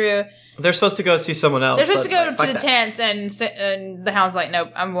got let through. They're supposed to go see someone else. They're supposed to go fuck to the that. tents, and the Hound's like,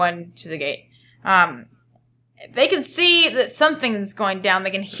 nope, I'm going to the gate. They can see that something's going down.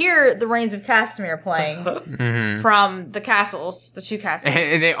 They can hear the Rains of Castamere playing from the castles, the two castles.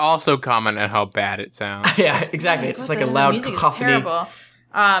 And they also comment on how bad it sounds. Yeah, exactly. It's like a loud cacophony. Terrible.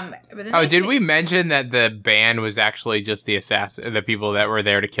 But then Did we mention that the band was actually just the people that were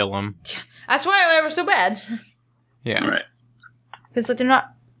there to kill him? That's why they were so bad. Yeah. Right. Because like they're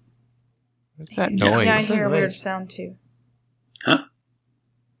not. What's that noise? Yeah, I What's that hear a weird noise? sound too. Huh?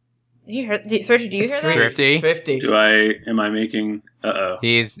 Thrifty, do you hear that? Thrifty? Am I making,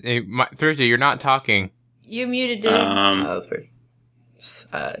 Thrifty, you're not talking. You muted, dude. That was weird.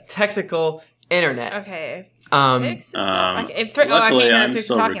 Technical internet. Okay. Fix this up. I can't luckily hear I'm if you're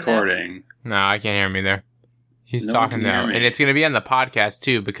still talking recording. No, I can't hear him either. He's No one talking can hear now. me. And it's going to be on the podcast,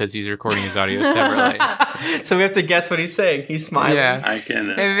 too, because he's recording his audio separately. So we have to guess what he's saying. He's smiling. Yeah. I can...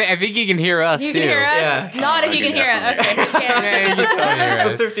 I think he can hear us, You too. can hear us? Yeah. Not if I you can can hear it. Okay. definitely You can. Yeah, you can totally hear So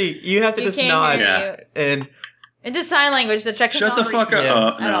us. Thrifty, you have to You just can't nod. hear Yeah. you. And It's sign language. The check Shut the fuck up.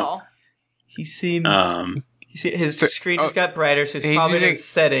 Yeah. at No. all. he seems... his So- screen just got brighter, so he's he's probably in using- his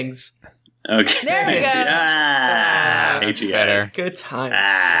settings. Okay. There we go. I hate you Better. guys. Good time.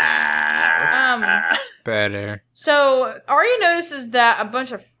 Better. So Arya notices that a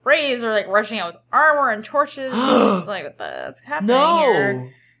bunch of Freys are like rushing out with armor and torches. And she's like, what the is happening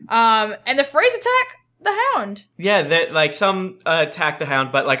here? And the Freys attack the Hound. Yeah, that like some attack the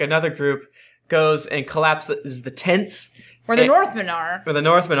Hound, but like another group goes and collapses the tents Where the And- Northmen are. where the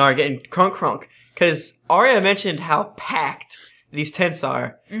Northmen are getting crunk. Because Arya mentioned how packed these tents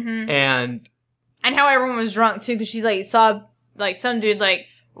are, and And how everyone was drunk too, because she like saw like some dude like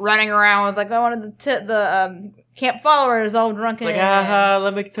running around with like one of the camp followers all drunken. like, haha,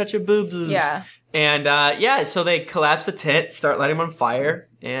 let me touch your boobs. Yeah. And so they collapse the tent, start lighting them on fire,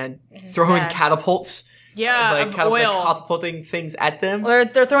 and throwing bad. catapults. Yeah, like of catapulting oil. things at them. Well,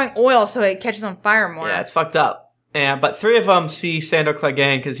 they're throwing oil so it catches on fire more. Yeah, it's fucked up. But three of them see Sandor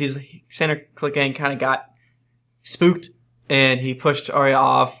Clegane because Sandor Clegane kind of got spooked, and he pushed Arya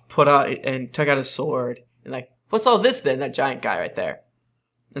off, and took out his sword, and like, what's all this then? That giant guy right there.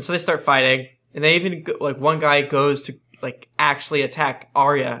 And so they start fighting, and they even like one guy goes to like actually attack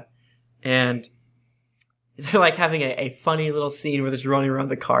Arya, and they're like having a funny little scene where they're just running around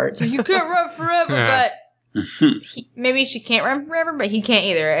the cart. You can't run forever, Yeah. but maybe she can't run forever, but he can't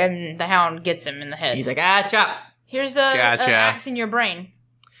either. And the Hound gets him in the head. He's like, ah, chop. Here's the Gotcha. axe in your brain.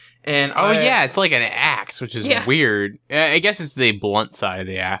 And it's like an axe, which is weird. I guess it's the blunt side of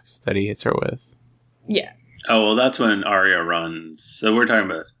the axe that he hits her with. Yeah. Oh, well, that's when Arya runs. So we're talking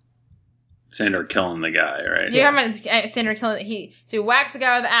about Sandor killing the guy, right? Yeah, I'm gonna Sandor killing. So he whacks the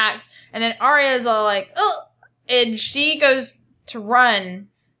guy with the axe, and then Arya's all like, "Oh!" and she goes to run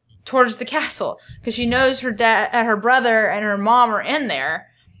towards the castle because she knows her brother, and her mom are in there,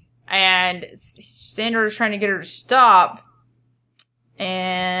 and Sandor is trying to get her to stop,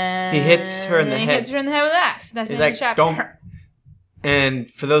 and he hits her in the head. Hits her in the head with an axe. That's the end of the chapter. Don't. And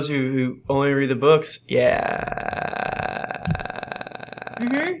for those of you who only read the books,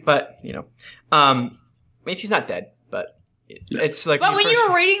 but I mean, she's not dead, but it's like. But when you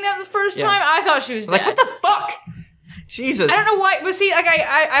were reading that the first time, I thought she was dead. Like, what the fuck? Jesus. I don't know why, but see, like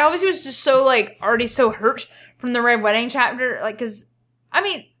I always was just so like already so hurt from the Red Wedding chapter, like because I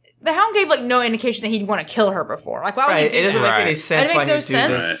mean. The Hound gave, like, no indication that he'd want to kill her before. Like, why would he do that? It doesn't make any sense why he'd do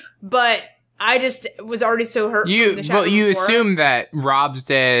sense, this. But I just was already so hurt. You assume that Rob's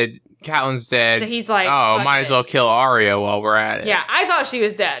dead, Catelyn's dead. So he's like, might as well kill Arya while we're at it. Yeah, I thought she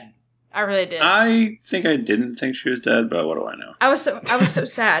was dead. I really did. I think I didn't think she was dead, but what do I know? I was so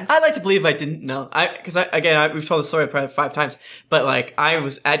sad. I'd like to believe I didn't know. Because we've told the story probably 5 times, but like I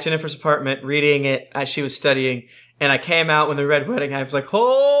was at Jennifer's apartment reading it as she was studying. And I came out when the Red Wedding. I was like,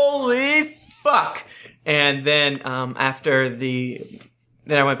 "Holy fuck!" And then then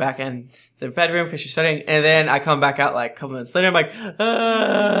I went back in the bedroom because she's studying. And then I come back out like a couple minutes later. I'm like, I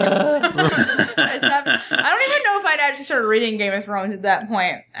don't even know if I'd actually started reading Game of Thrones at that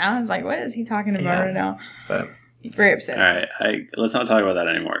point. I was like, "What is he talking about right now?" But very upset. All right, let's not talk about that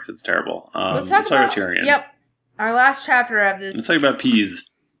anymore because it's terrible. Let's talk about Tyrion. Yep, our last chapter of this. Let's talk about peas.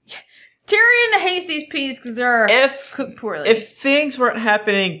 Tyrion hates these peas because they're cooked poorly. If things weren't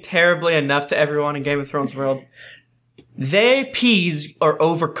happening terribly enough to everyone in Game of Thrones world, peas are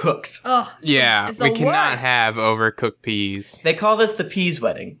overcooked. Oh, it's we cannot have overcooked peas. They call this the peas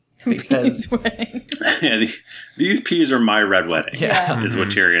wedding. Because these peas are my red wedding, is what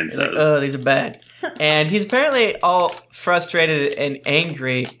Tyrion says. Like, oh, these are bad. And he's apparently all frustrated and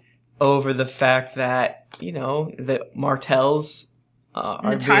angry over the fact that, the Martells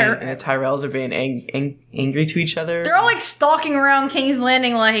the Tyrells are being angry to each other. They're all like stalking around King's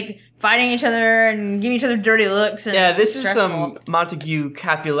Landing, like fighting each other and giving each other dirty looks. And this is some Montague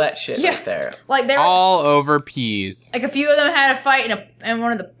Capulet shit right there. Like they're all over peas. Like a few of them had a fight in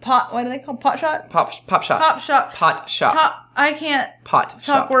one of the pot. What do they call pot shot? Pop shot. Pot shot. I can't talk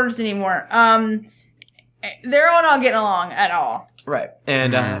shop. Words anymore. They're all not getting along at all. Right,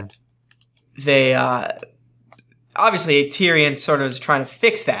 and they. Obviously, Tyrion sort of is trying to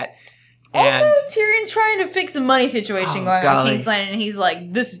fix that. Also, Tyrion's trying to fix the money situation going on in King's Landing, and he's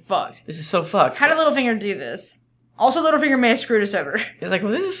like, this is fucked. This is so fucked. How did Littlefinger do this? Also, Littlefinger may have screwed us over. He's like,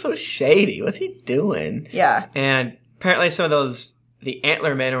 well, this is so shady. What's he doing? Yeah. And apparently some of those, the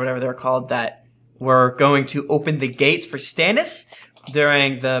Antler Men or whatever they're called, that were going to open the gates for Stannis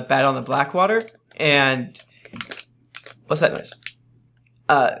during the battle on the Blackwater. And what's that noise?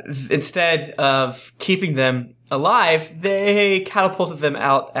 Instead of keeping them alive, they catapulted them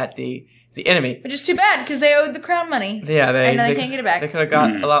out at the enemy. Which is too bad, because they owed the crown money. Yeah, they can't get it back. They could have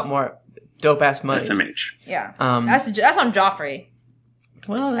got a lot more dope-ass money. SMH. Yeah. That's on Joffrey.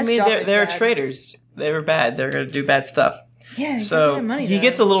 Well, I mean, they're traitors. They were bad. They're going to do bad stuff. Yeah, so money, he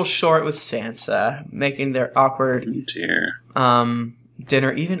gets a little short with Sansa, making their awkward dinner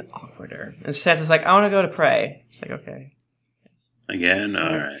even awkwarder. And Sansa's like, I want to go to pray. It's like, okay. Again?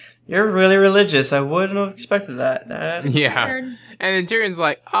 All right. You're really religious. I wouldn't have expected that. Yeah. And then Tyrion's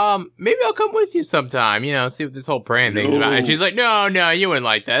like, maybe I'll come with you sometime, see what this whole praying thing's about. And she's like, no, you wouldn't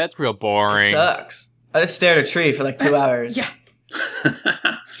like that. That's real boring. It sucks. I just stared at a tree for like 2 hours. Yeah.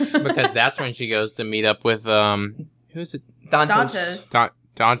 Because that's when she goes to meet up with, who's it? Dantos.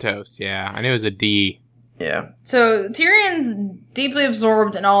 Dantos, yeah. I knew it was a D. Yeah. So Tyrion's deeply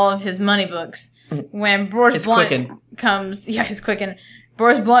absorbed in all of his money books. When Boris Blunt comes, he's quickened.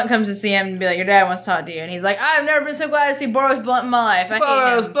 Boris Blunt comes to see him and be like, your dad wants to talk to you. And he's like, I've never been so glad to see Boris Blunt in my life. I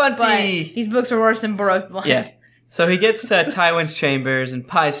hate him. Blunty. But these books are worse than Boris Blunt. Yeah. So he gets to Tywin's chambers, and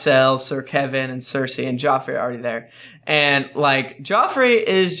Pycelle, Sir Kevin, and Cersei, and Joffrey are already there. And, Joffrey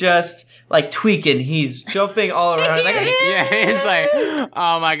is just, tweaking. He's jumping all around. It's like,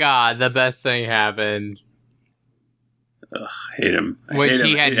 oh my god, the best thing happened. Ugh, hate him. Which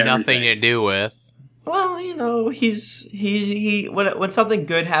he had nothing to do with. Well, he when something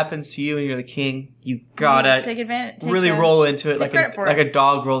good happens to you and you're the king, you gotta take advantage, roll into it like a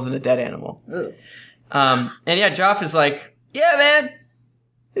dog rolls in a dead animal. And yeah, Joff is like, yeah, man,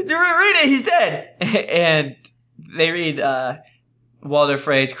 read it, he's dead. And they read Walder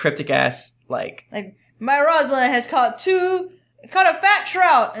Frey's cryptic ass, like, my Rosalind has caught a fat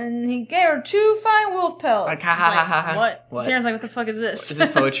trout, and he gave her 2 fine wolf pelts. Like, ha ha ha ha. What? Tyrion's like, what the fuck is this? Is this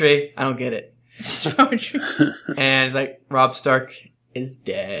poetry? I don't get it. This is poetry. And it's like, Robb Stark is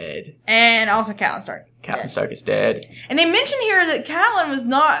dead. And also Catelyn Stark. Catelyn Stark is dead. And they mentioned here that Catelyn was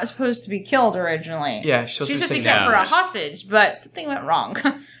not supposed to be killed originally. Yeah, she was supposed to be kept for a hostage, but something went wrong.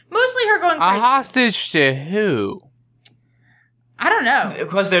 Mostly her going crazy. A hostage to who? I don't know.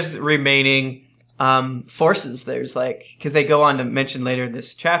 Because there's remaining forces. There's because they go on to mention later in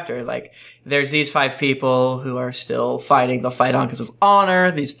this chapter, there's these 5 people who are still fighting. They'll fight on because of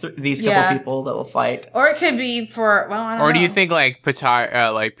honor. These couple people that will fight. Or it could be for, well, I don't know. Or do you think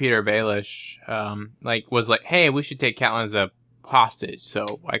Peter Baelish, was like, hey, we should take Catelyn as a hostage so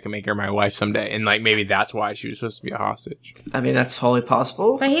I can make her my wife someday, and maybe that's why she was supposed to be a hostage. I mean, that's wholly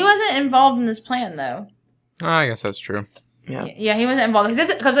possible. But he wasn't involved in this plan, though. Oh, I guess that's true. Yeah, he wasn't involved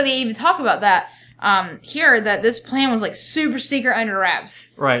because they even talk about that here, that this plan was super secret under wraps.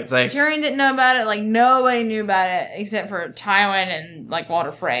 Right. Tyrion didn't know about it. Nobody knew about it except for Tywin and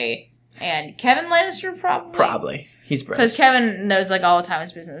Walder Frey and Kevin Lannister probably. Probably. He's bros. Because Kevin knows all the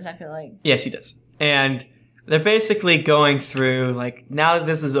Tywin's business, I feel like. Yes, he does. And they're basically going through now that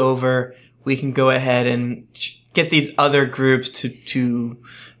this is over, we can go ahead and get these other groups to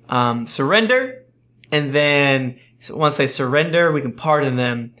surrender, and then once they surrender, we can pardon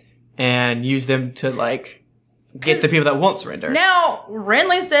them and use them to get the people that won't surrender. Now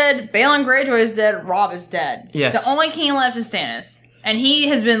Renly's dead, Balon Greyjoy is dead, Robb is dead. Yes. The only king left is Stannis, and he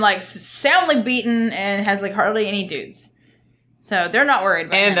has been soundly beaten and has hardly any dudes. So they're not worried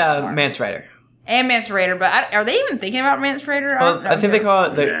about him anymore. Mance Rayder. And Mance Rayder, but are they even thinking about Mance Rayder? Well, I think they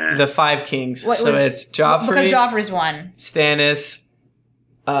call it the 5 kings. It's Joffrey. Because Joffrey's one. Stannis,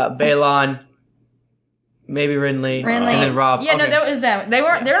 Balon, maybe Renly, and then Robb. Yeah, no, that was them.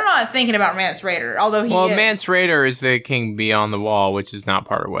 They're not thinking about Mance Rayder, although he is. Mance Rayder is the king beyond the wall, which is not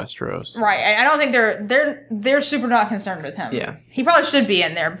part of Westeros. Right. I don't think they're super not concerned with him. Yeah. He probably should be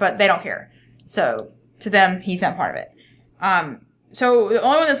in there, but they don't care. So to them, he's not part of it. So the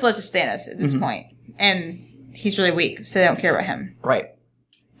only one that's left is Stannis at this point, and he's really weak, so they don't care about him. Right.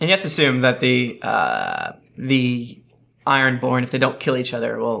 And you have to assume that the Ironborn, if they don't kill each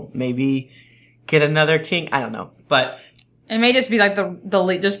other, will maybe get another king. I don't know, but it may just be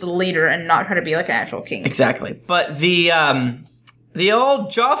just the leader and not try to be an actual king. Exactly. But the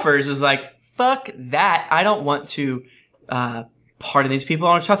old Joffers is fuck that. I don't want to pardon these people.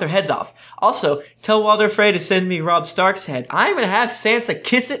 I want to chop their heads off. Also, tell Walder Frey to send me Robb Stark's head. I'm going to have Sansa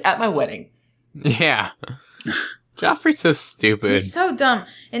kiss it at my wedding. Yeah. Joffrey's so stupid. He's so dumb.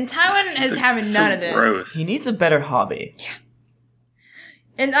 And Tywin is having none of this. Gross. He needs a better hobby. Yeah.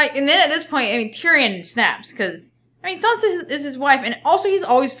 And then at this point, Tyrion snaps because Sansa is his wife, and also he's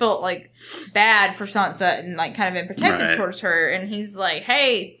always felt bad for Sansa and kind of been protective towards her. And he's like,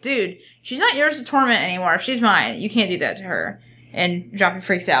 "Hey, dude, she's not yours to torment anymore. She's mine. You can't do that to her." And Joffrey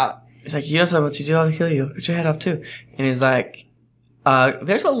freaks out. He's like, "You know something? What you do, I'll kill you. Cut your head off too." And he's like,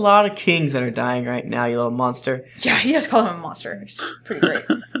 "There's a lot of kings that are dying right now, you little monster." Yeah, he does call him a monster, which is pretty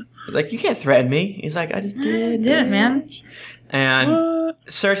great. You can't threaten me. He's like, I just did it, man. And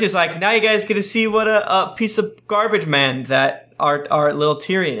Cersei's like, now you guys get to see what a piece of garbage man that our little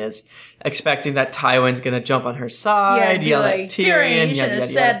Tyrion is. Expecting that Tywin's gonna jump on her side, yell at Tyrion, you shouldn't have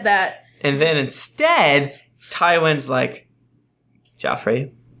said that. And then instead, Tywin's like,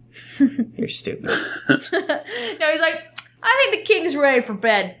 Joffrey, you're stupid. No, he's like, I think the king's ready for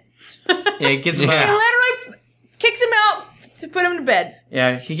bed. Yeah, he gives him He literally kicks him out to put him to bed.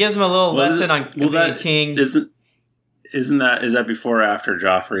 Yeah, he gives him a little lesson on being king. Is that before or after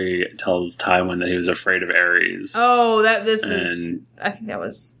Joffrey tells Tywin that he was afraid of Aerys? Oh, I think that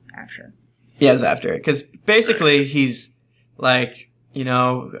was after. Yeah, it was after. Because basically he's like,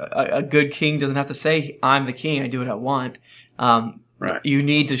 a good king doesn't have to say, I'm the king, I do what I want. Right. You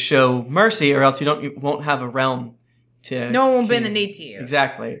need to show mercy or else you won't have a realm to... No one will bend the knee to you.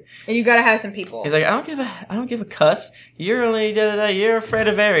 Exactly. And you gotta have some people. He's like, I don't give a cuss. You're only you're afraid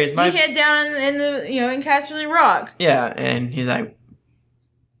of Aerys. You head down in in Casterly Rock. Yeah, and he's like,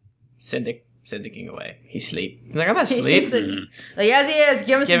 send the king away. He's asleep. He's like, I'm not asleep. As he is,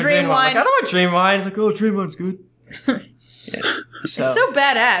 give him some dream wine. I don't want dream wine. He's like, oh, dream wine's good. Yeah. It's so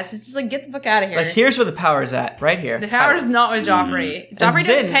badass. It's just get the fuck out of here. Here's where the power's at, right here. The power's not with Joffrey. Joffrey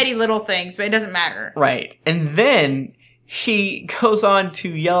does petty little things, but it doesn't matter. Right. And then he goes on to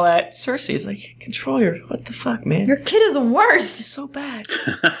yell at Cersei. He's like, control what the fuck, man? Your kid is the worst. It's so bad.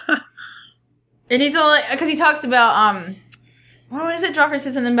 And he's all because he talks about, what is it? Joffrey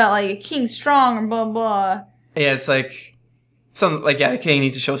said something about a king strong or blah, blah. Yeah, it's like, something like, yeah, King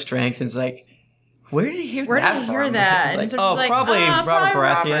needs to show strength. And it's like, where did he hear that from? Where did he hear that? Like, so probably Robert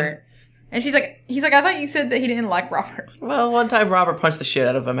Baratheon. And he's like, I thought you said that he didn't like Robert. Well, one time Robert punched the shit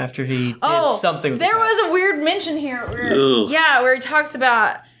out of him after he did something with there the cat. was a weird mention here where he talks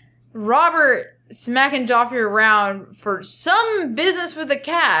about Robert smacking Joffrey around for some business with a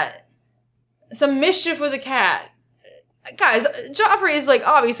cat. Some mischief with a cat. Guys, Joffrey is like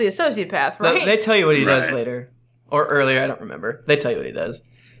obviously a sociopath, right? No, they tell you what he does later. Or earlier, I don't remember. They tell you what he does.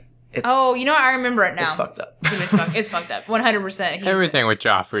 You know what? I remember it now. It's fucked up. It's fucked up. 100%. Everything with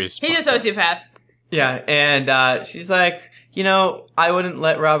Joffrey is he's a sociopath. Yeah, and she's like, I wouldn't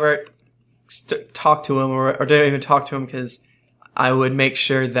let Robert talk to him or don't even talk to him because I would make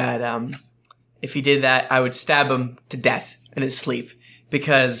sure that if he did that, I would stab him to death in his sleep.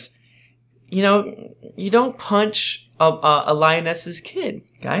 Because, you don't punch a lioness's kid,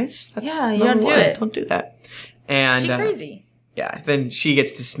 guys. That's you don't do it. Don't do that. And she's crazy. Yeah, then she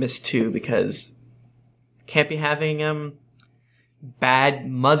gets dismissed too because can't be having bad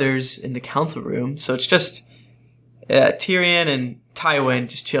mothers in the council room. So it's just Tyrion and Tywin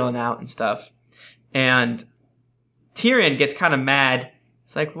just chilling out and stuff. And Tyrion gets kind of mad.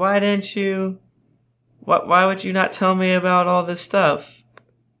 It's like, why would you not tell me about all this stuff?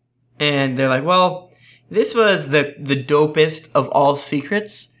 And they're like, well, this was the dopest of all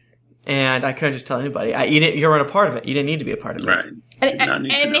secrets. And I couldn't just tell anybody. You weren't a part of it. You didn't need to be a part of it. Right.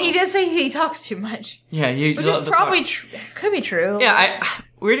 And he does say he talks too much. Yeah, which is probably could be true. Yeah,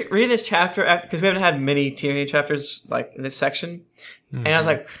 we're reading this chapter because we haven't had many Tyrion chapters like in this section, and I was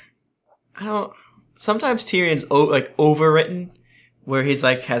like, sometimes Tyrion's overwritten, where he's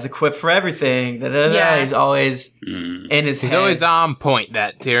like has a quip for everything. Yeah. He's always in his head. He's always on point.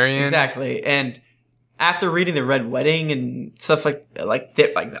 That Tyrion exactly, and. After reading the Red Wedding and stuff like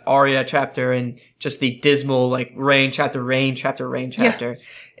the Arya chapter and just the dismal rain chapter,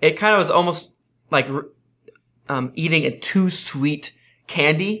 it kind of was almost like eating a too sweet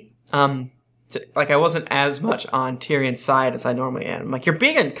candy. I wasn't as much on Tyrion's side as I normally am. I'm like, you're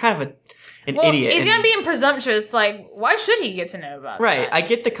being kind of an idiot. He's gonna be presumptuous. Like, why should he get to know about that? Right. I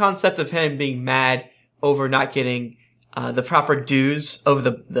get the concept of him being mad over not getting the proper dues over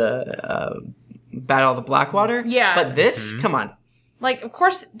the Battle of the Blackwater. Yeah. But this, come on. Like, of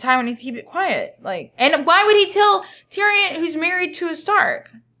course, Tywin needs to keep it quiet. Like, and why would he tell Tyrion, who's married to a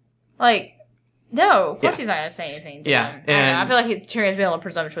Stark? Like, no, of course he's not going to say anything to him. And I feel like Tyrion's being a little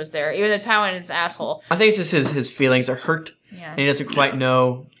presumptuous there, even though Tywin is an asshole. I think it's just his feelings are hurt. Yeah. And he doesn't quite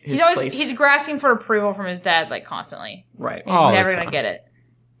know his place. He's grasping for approval from his dad, constantly. Right. And he's never going to get it.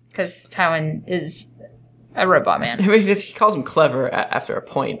 Because Tywin is a robot man. I mean, he calls him clever after a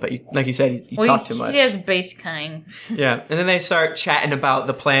point, but like you said, you talk too much. He has base cunning. Yeah, and then they start chatting about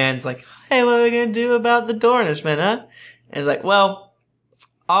the plans, like, hey, what are we going to do about the Dornishmen, huh? And it's like, well,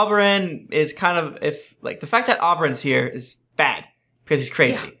 Oberyn is kind of, the fact that Oberyn's here is bad, because he's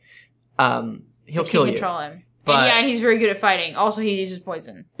crazy. Yeah. He'll kill you. Control him. But, and he's very good at fighting. Also, he uses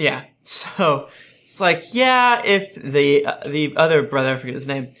poison. Yeah, so it's like, if the other brother, I forget his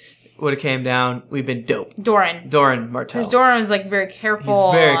name, would have came down, we've been dope. Doran Martell. Because Doran is very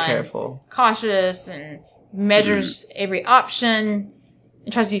careful. He's very careful. Cautious and measures every option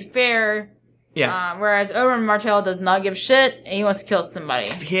and tries to be fair. Yeah. Whereas Oberyn Martell does not give shit and he wants to kill somebody.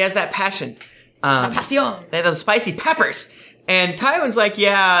 He has that passion. Passion. They have those spicy peppers. And Tywin's like,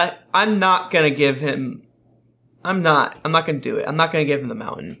 yeah, I'm not going to give him... I'm not going to do it. I'm not going to give him the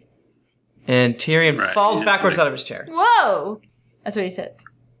mountain. And Tyrion falls backwards out of his chair. Whoa! That's what he says.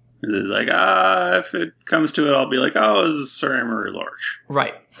 He's like, if it comes to it, I'll be like, this is Sir Emery Lorch.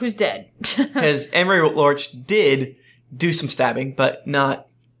 Right. Who's dead. Because Emery Lorch did do some stabbing, but not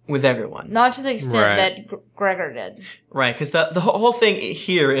with everyone. Not to the extent that Gregor did. Right, because the whole thing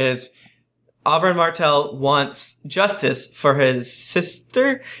here is Oberyn Martell wants justice for his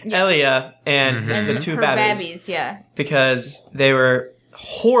sister, Elia, and the two babbies. Yeah. Because they were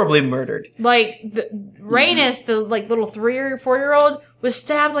horribly murdered. Rhaenys, the little 3 or 4-year-old, was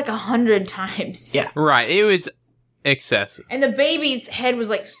stabbed 100 times. Yeah. Right. It was excessive. And the baby's head was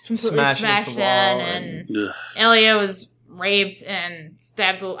completely smashed in, and Elia was raped and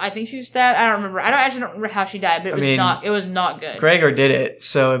stabbed. I think she was stabbed. I don't remember. I don't remember how she died, but it was not good. Gregor did it,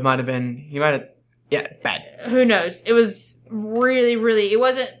 so it might have been. Bad. Who knows? It was really, really. It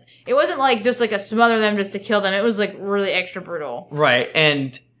wasn't just a smother them just to kill them. It was really extra brutal. Right,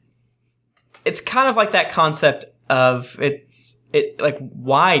 and it's kind of like that concept of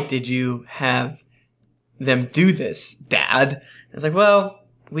why did you have them do this, Dad? It's like, well,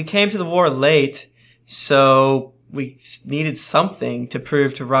 we came to the war late, so we needed something to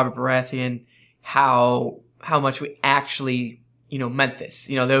prove to Robert Baratheon how much we actually meant this.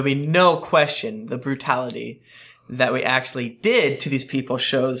 There would be no question the brutality that we actually did to these people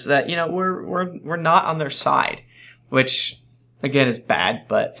shows that, we're not on their side, which again is bad,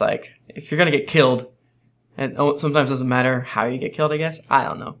 but it's like, if you're going to get killed, and sometimes it doesn't matter how you get killed, I guess. I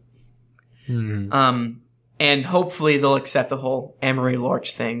don't know. Mm-hmm. And hopefully they'll accept the whole Amory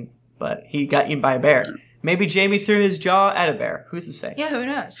Lorch thing, but he got eaten by a bear. Maybe Jaime threw his jaw at a bear. Who's to say? Yeah, who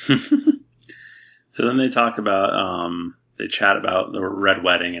knows? So then they talk about, they chat about the Red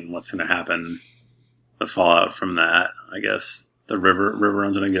Wedding and what's going to happen, the fallout from that. I guess the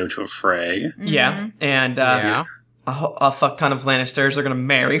Riverrun's going to go to a fray. Mm-hmm. Yeah, and a fuck ton of Lannisters are going to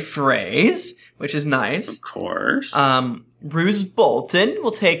marry Freys, which is nice. Of course. Roose Bolton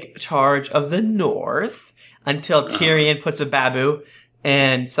will take charge of the North until Tyrion puts a babu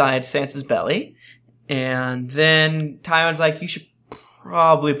inside Sansa's belly. And then Tywin's like, you should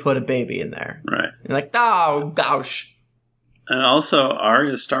probably put a baby in there. Right. You're like, oh, gosh. And also,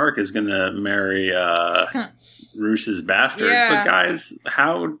 Arya Stark is going to marry Roose's bastard. Yeah. But guys,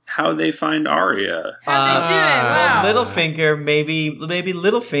 how they find Arya? How'd they do it? Wow. Littlefinger, maybe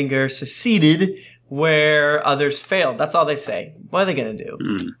Littlefinger seceded where others failed. That's all they say. What are they going to do?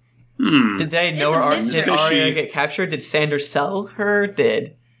 Did they know did Arya get captured? Did Sandor sell her?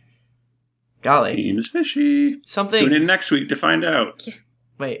 Golly. Seems fishy. Something. Tune in next week to find out.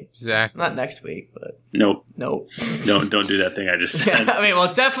 Wait. Exactly. Not next week, but. Nope. Nope. Don't do that thing I just said. I mean,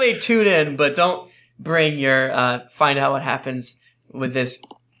 well, definitely tune in, but don't bring your, find out what happens with this,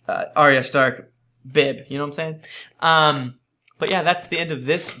 Arya Stark bib. You know what I'm saying? But yeah, that's the end of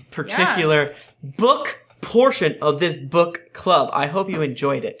this particular book portion of this book club. I hope you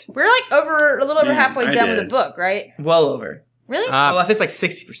enjoyed it. We're like a little over halfway I done with did. the book, right? Well over. Really? Well, I think it's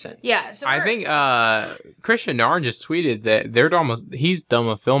like 60%. Yeah. So I think Christian Narn just tweeted that he's done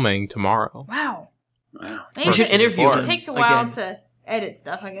with filming tomorrow. Wow. Wow. We should interview him. It takes a while again. to edit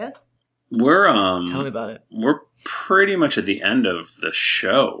stuff, I guess. We're Tell me about it. We're pretty much at the end of the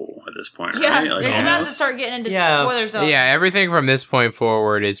show at this point, Yeah, right? Like it's about to almost? start getting into Yeah. spoilers, though. Yeah, everything from this point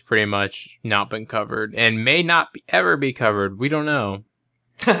forward is pretty much not been covered and may not ever be covered. We don't know.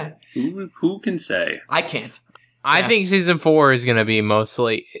 Who can say? I can't. I think season 4 is going to be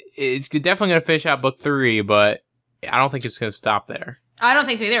mostly... It's definitely going to finish out book 3, but I don't think it's going to stop there. I don't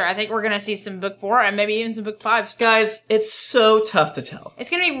think so either. I think we're going to see some book 4 and maybe even some book 5 stuff. Guys, it's so tough to tell. It's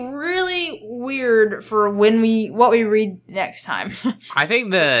going to be really weird for what we read next time. I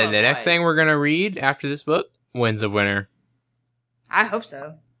think the next thing we're going to read after this book, Winds of Winter. I hope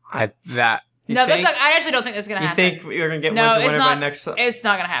so. I actually don't think that's going to happen. You think you're going to get No, Winds of it's Winter not. by next... It's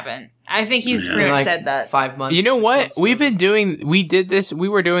not going to happen. I think he's Yeah. pretty much like said that. 5 months. You know 6 what? months? We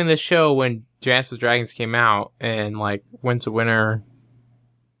were doing this show when Dance with Dragons came out and like Winds of Winter.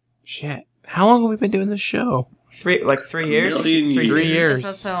 Shit. How long have we been doing this show? 3 years? million 3 years. This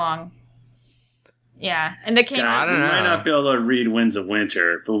was so long. Yeah. And they came Guys, out. we might not be able to read Winds of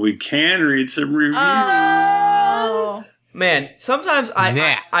Winter, but we can read some reviews. Oh. Man, sometimes I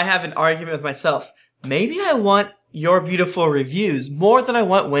have an argument with myself. Maybe I want your beautiful reviews more than I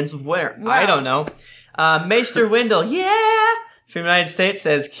want Winds of Winter. Wow. I don't know. Maester Wendell, yeah! From the United States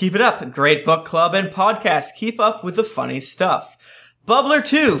says, keep it up. Great book club and podcast. Keep up with the funny stuff. Bubbler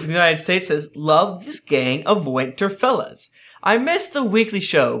 2 from the United States says, love this gang of winter fellas. I missed the weekly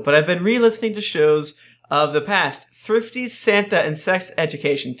show, but I've been re-listening to shows of the past. Thrifty's Santa and sex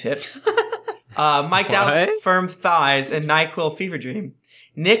education tips. Mike Dow's firm thighs and NyQuil fever dream.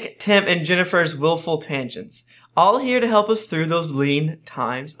 Nick, Tim, and Jennifer's willful tangents. All here to help us through those lean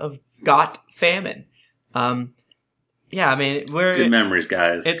times of got famine. Yeah, I mean, Good memories,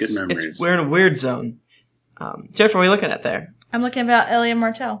 guys. Good memories. We're in a weird zone. Jennifer, what are you looking at there? I'm looking about Elia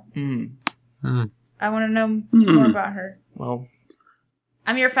Martell. I want to know more about her. Well,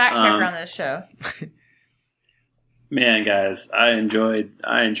 I'm your fact checker on this show. Man, guys, I enjoyed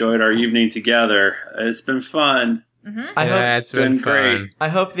our evening together. It's been fun. It's been great. fun. I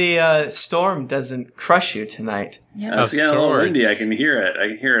hope the storm doesn't crush you tonight. Yeah. It's getting a little windy. I can hear it. I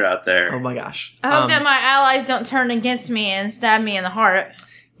can hear it out there. Oh my gosh. I hope that my allies don't turn against me and stab me in the heart.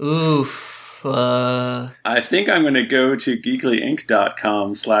 Oof. I think I'm going to go to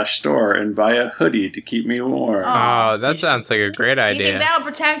geeklyinc.com/store and buy a hoodie to keep me warm. Oh, that sounds like a great You idea. think that'll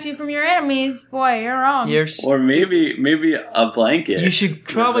protect you from your enemies? Boy, you're wrong. Or maybe a blanket. You should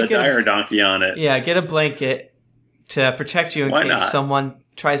probably with a dire donkey on it. Yeah, get a blanket to protect you in Why case not? someone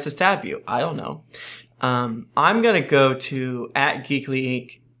tries to stab you. I don't know. I'm gonna go to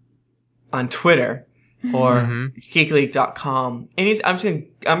 @GeeklyInc on Twitter or geeklyinc.com. I'm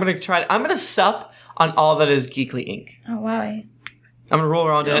gonna sup on all that is Geekly Inc. Oh, wow. I'm gonna roll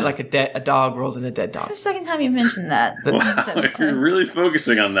around in it like a dog rolls in a dead dog. That's the second time you mentioned that. Wow, you're really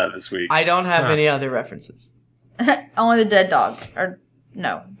focusing on that this week. I don't have any other references. Only the dead dog. Or,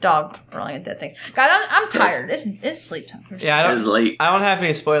 no, dog rolling at dead things. Guys, I'm tired. It's sleep time. Yeah, It's late. I don't have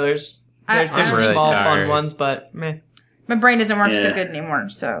any spoilers. There's some really small tired. fun ones, but meh. My brain doesn't work so good anymore,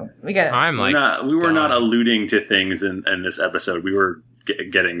 so we got I'm like, we were not alluding to things in this episode. We were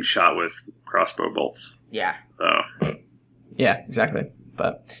getting shot with crossbow bolts. Yeah. So. Yeah, exactly.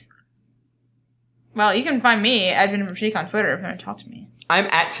 But well, you can find me at Jennifer Cheek on Twitter if you want to talk to me. I'm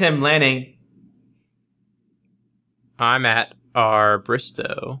at Tim Lanning. I'm at R.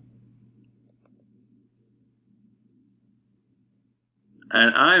 Bristow.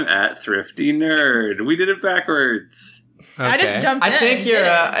 And I'm at Thrifty Nerd. We did it backwards. Okay. I just jumped in.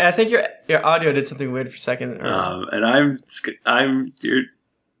 I think your audio did something weird for a second. And I'm your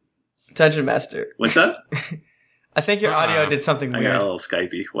Dungeon Master. What's that? I think your audio did something I weird. got a little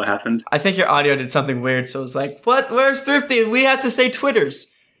Skypey. What happened? I think your audio did something weird, so it was like, what? Where's Thrifty? We have to say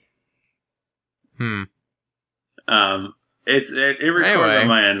Twitters. It recorded on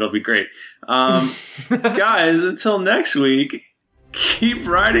my end. It'll be great. Guys, until next week, keep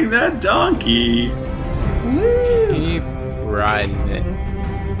riding that donkey. Keep riding it.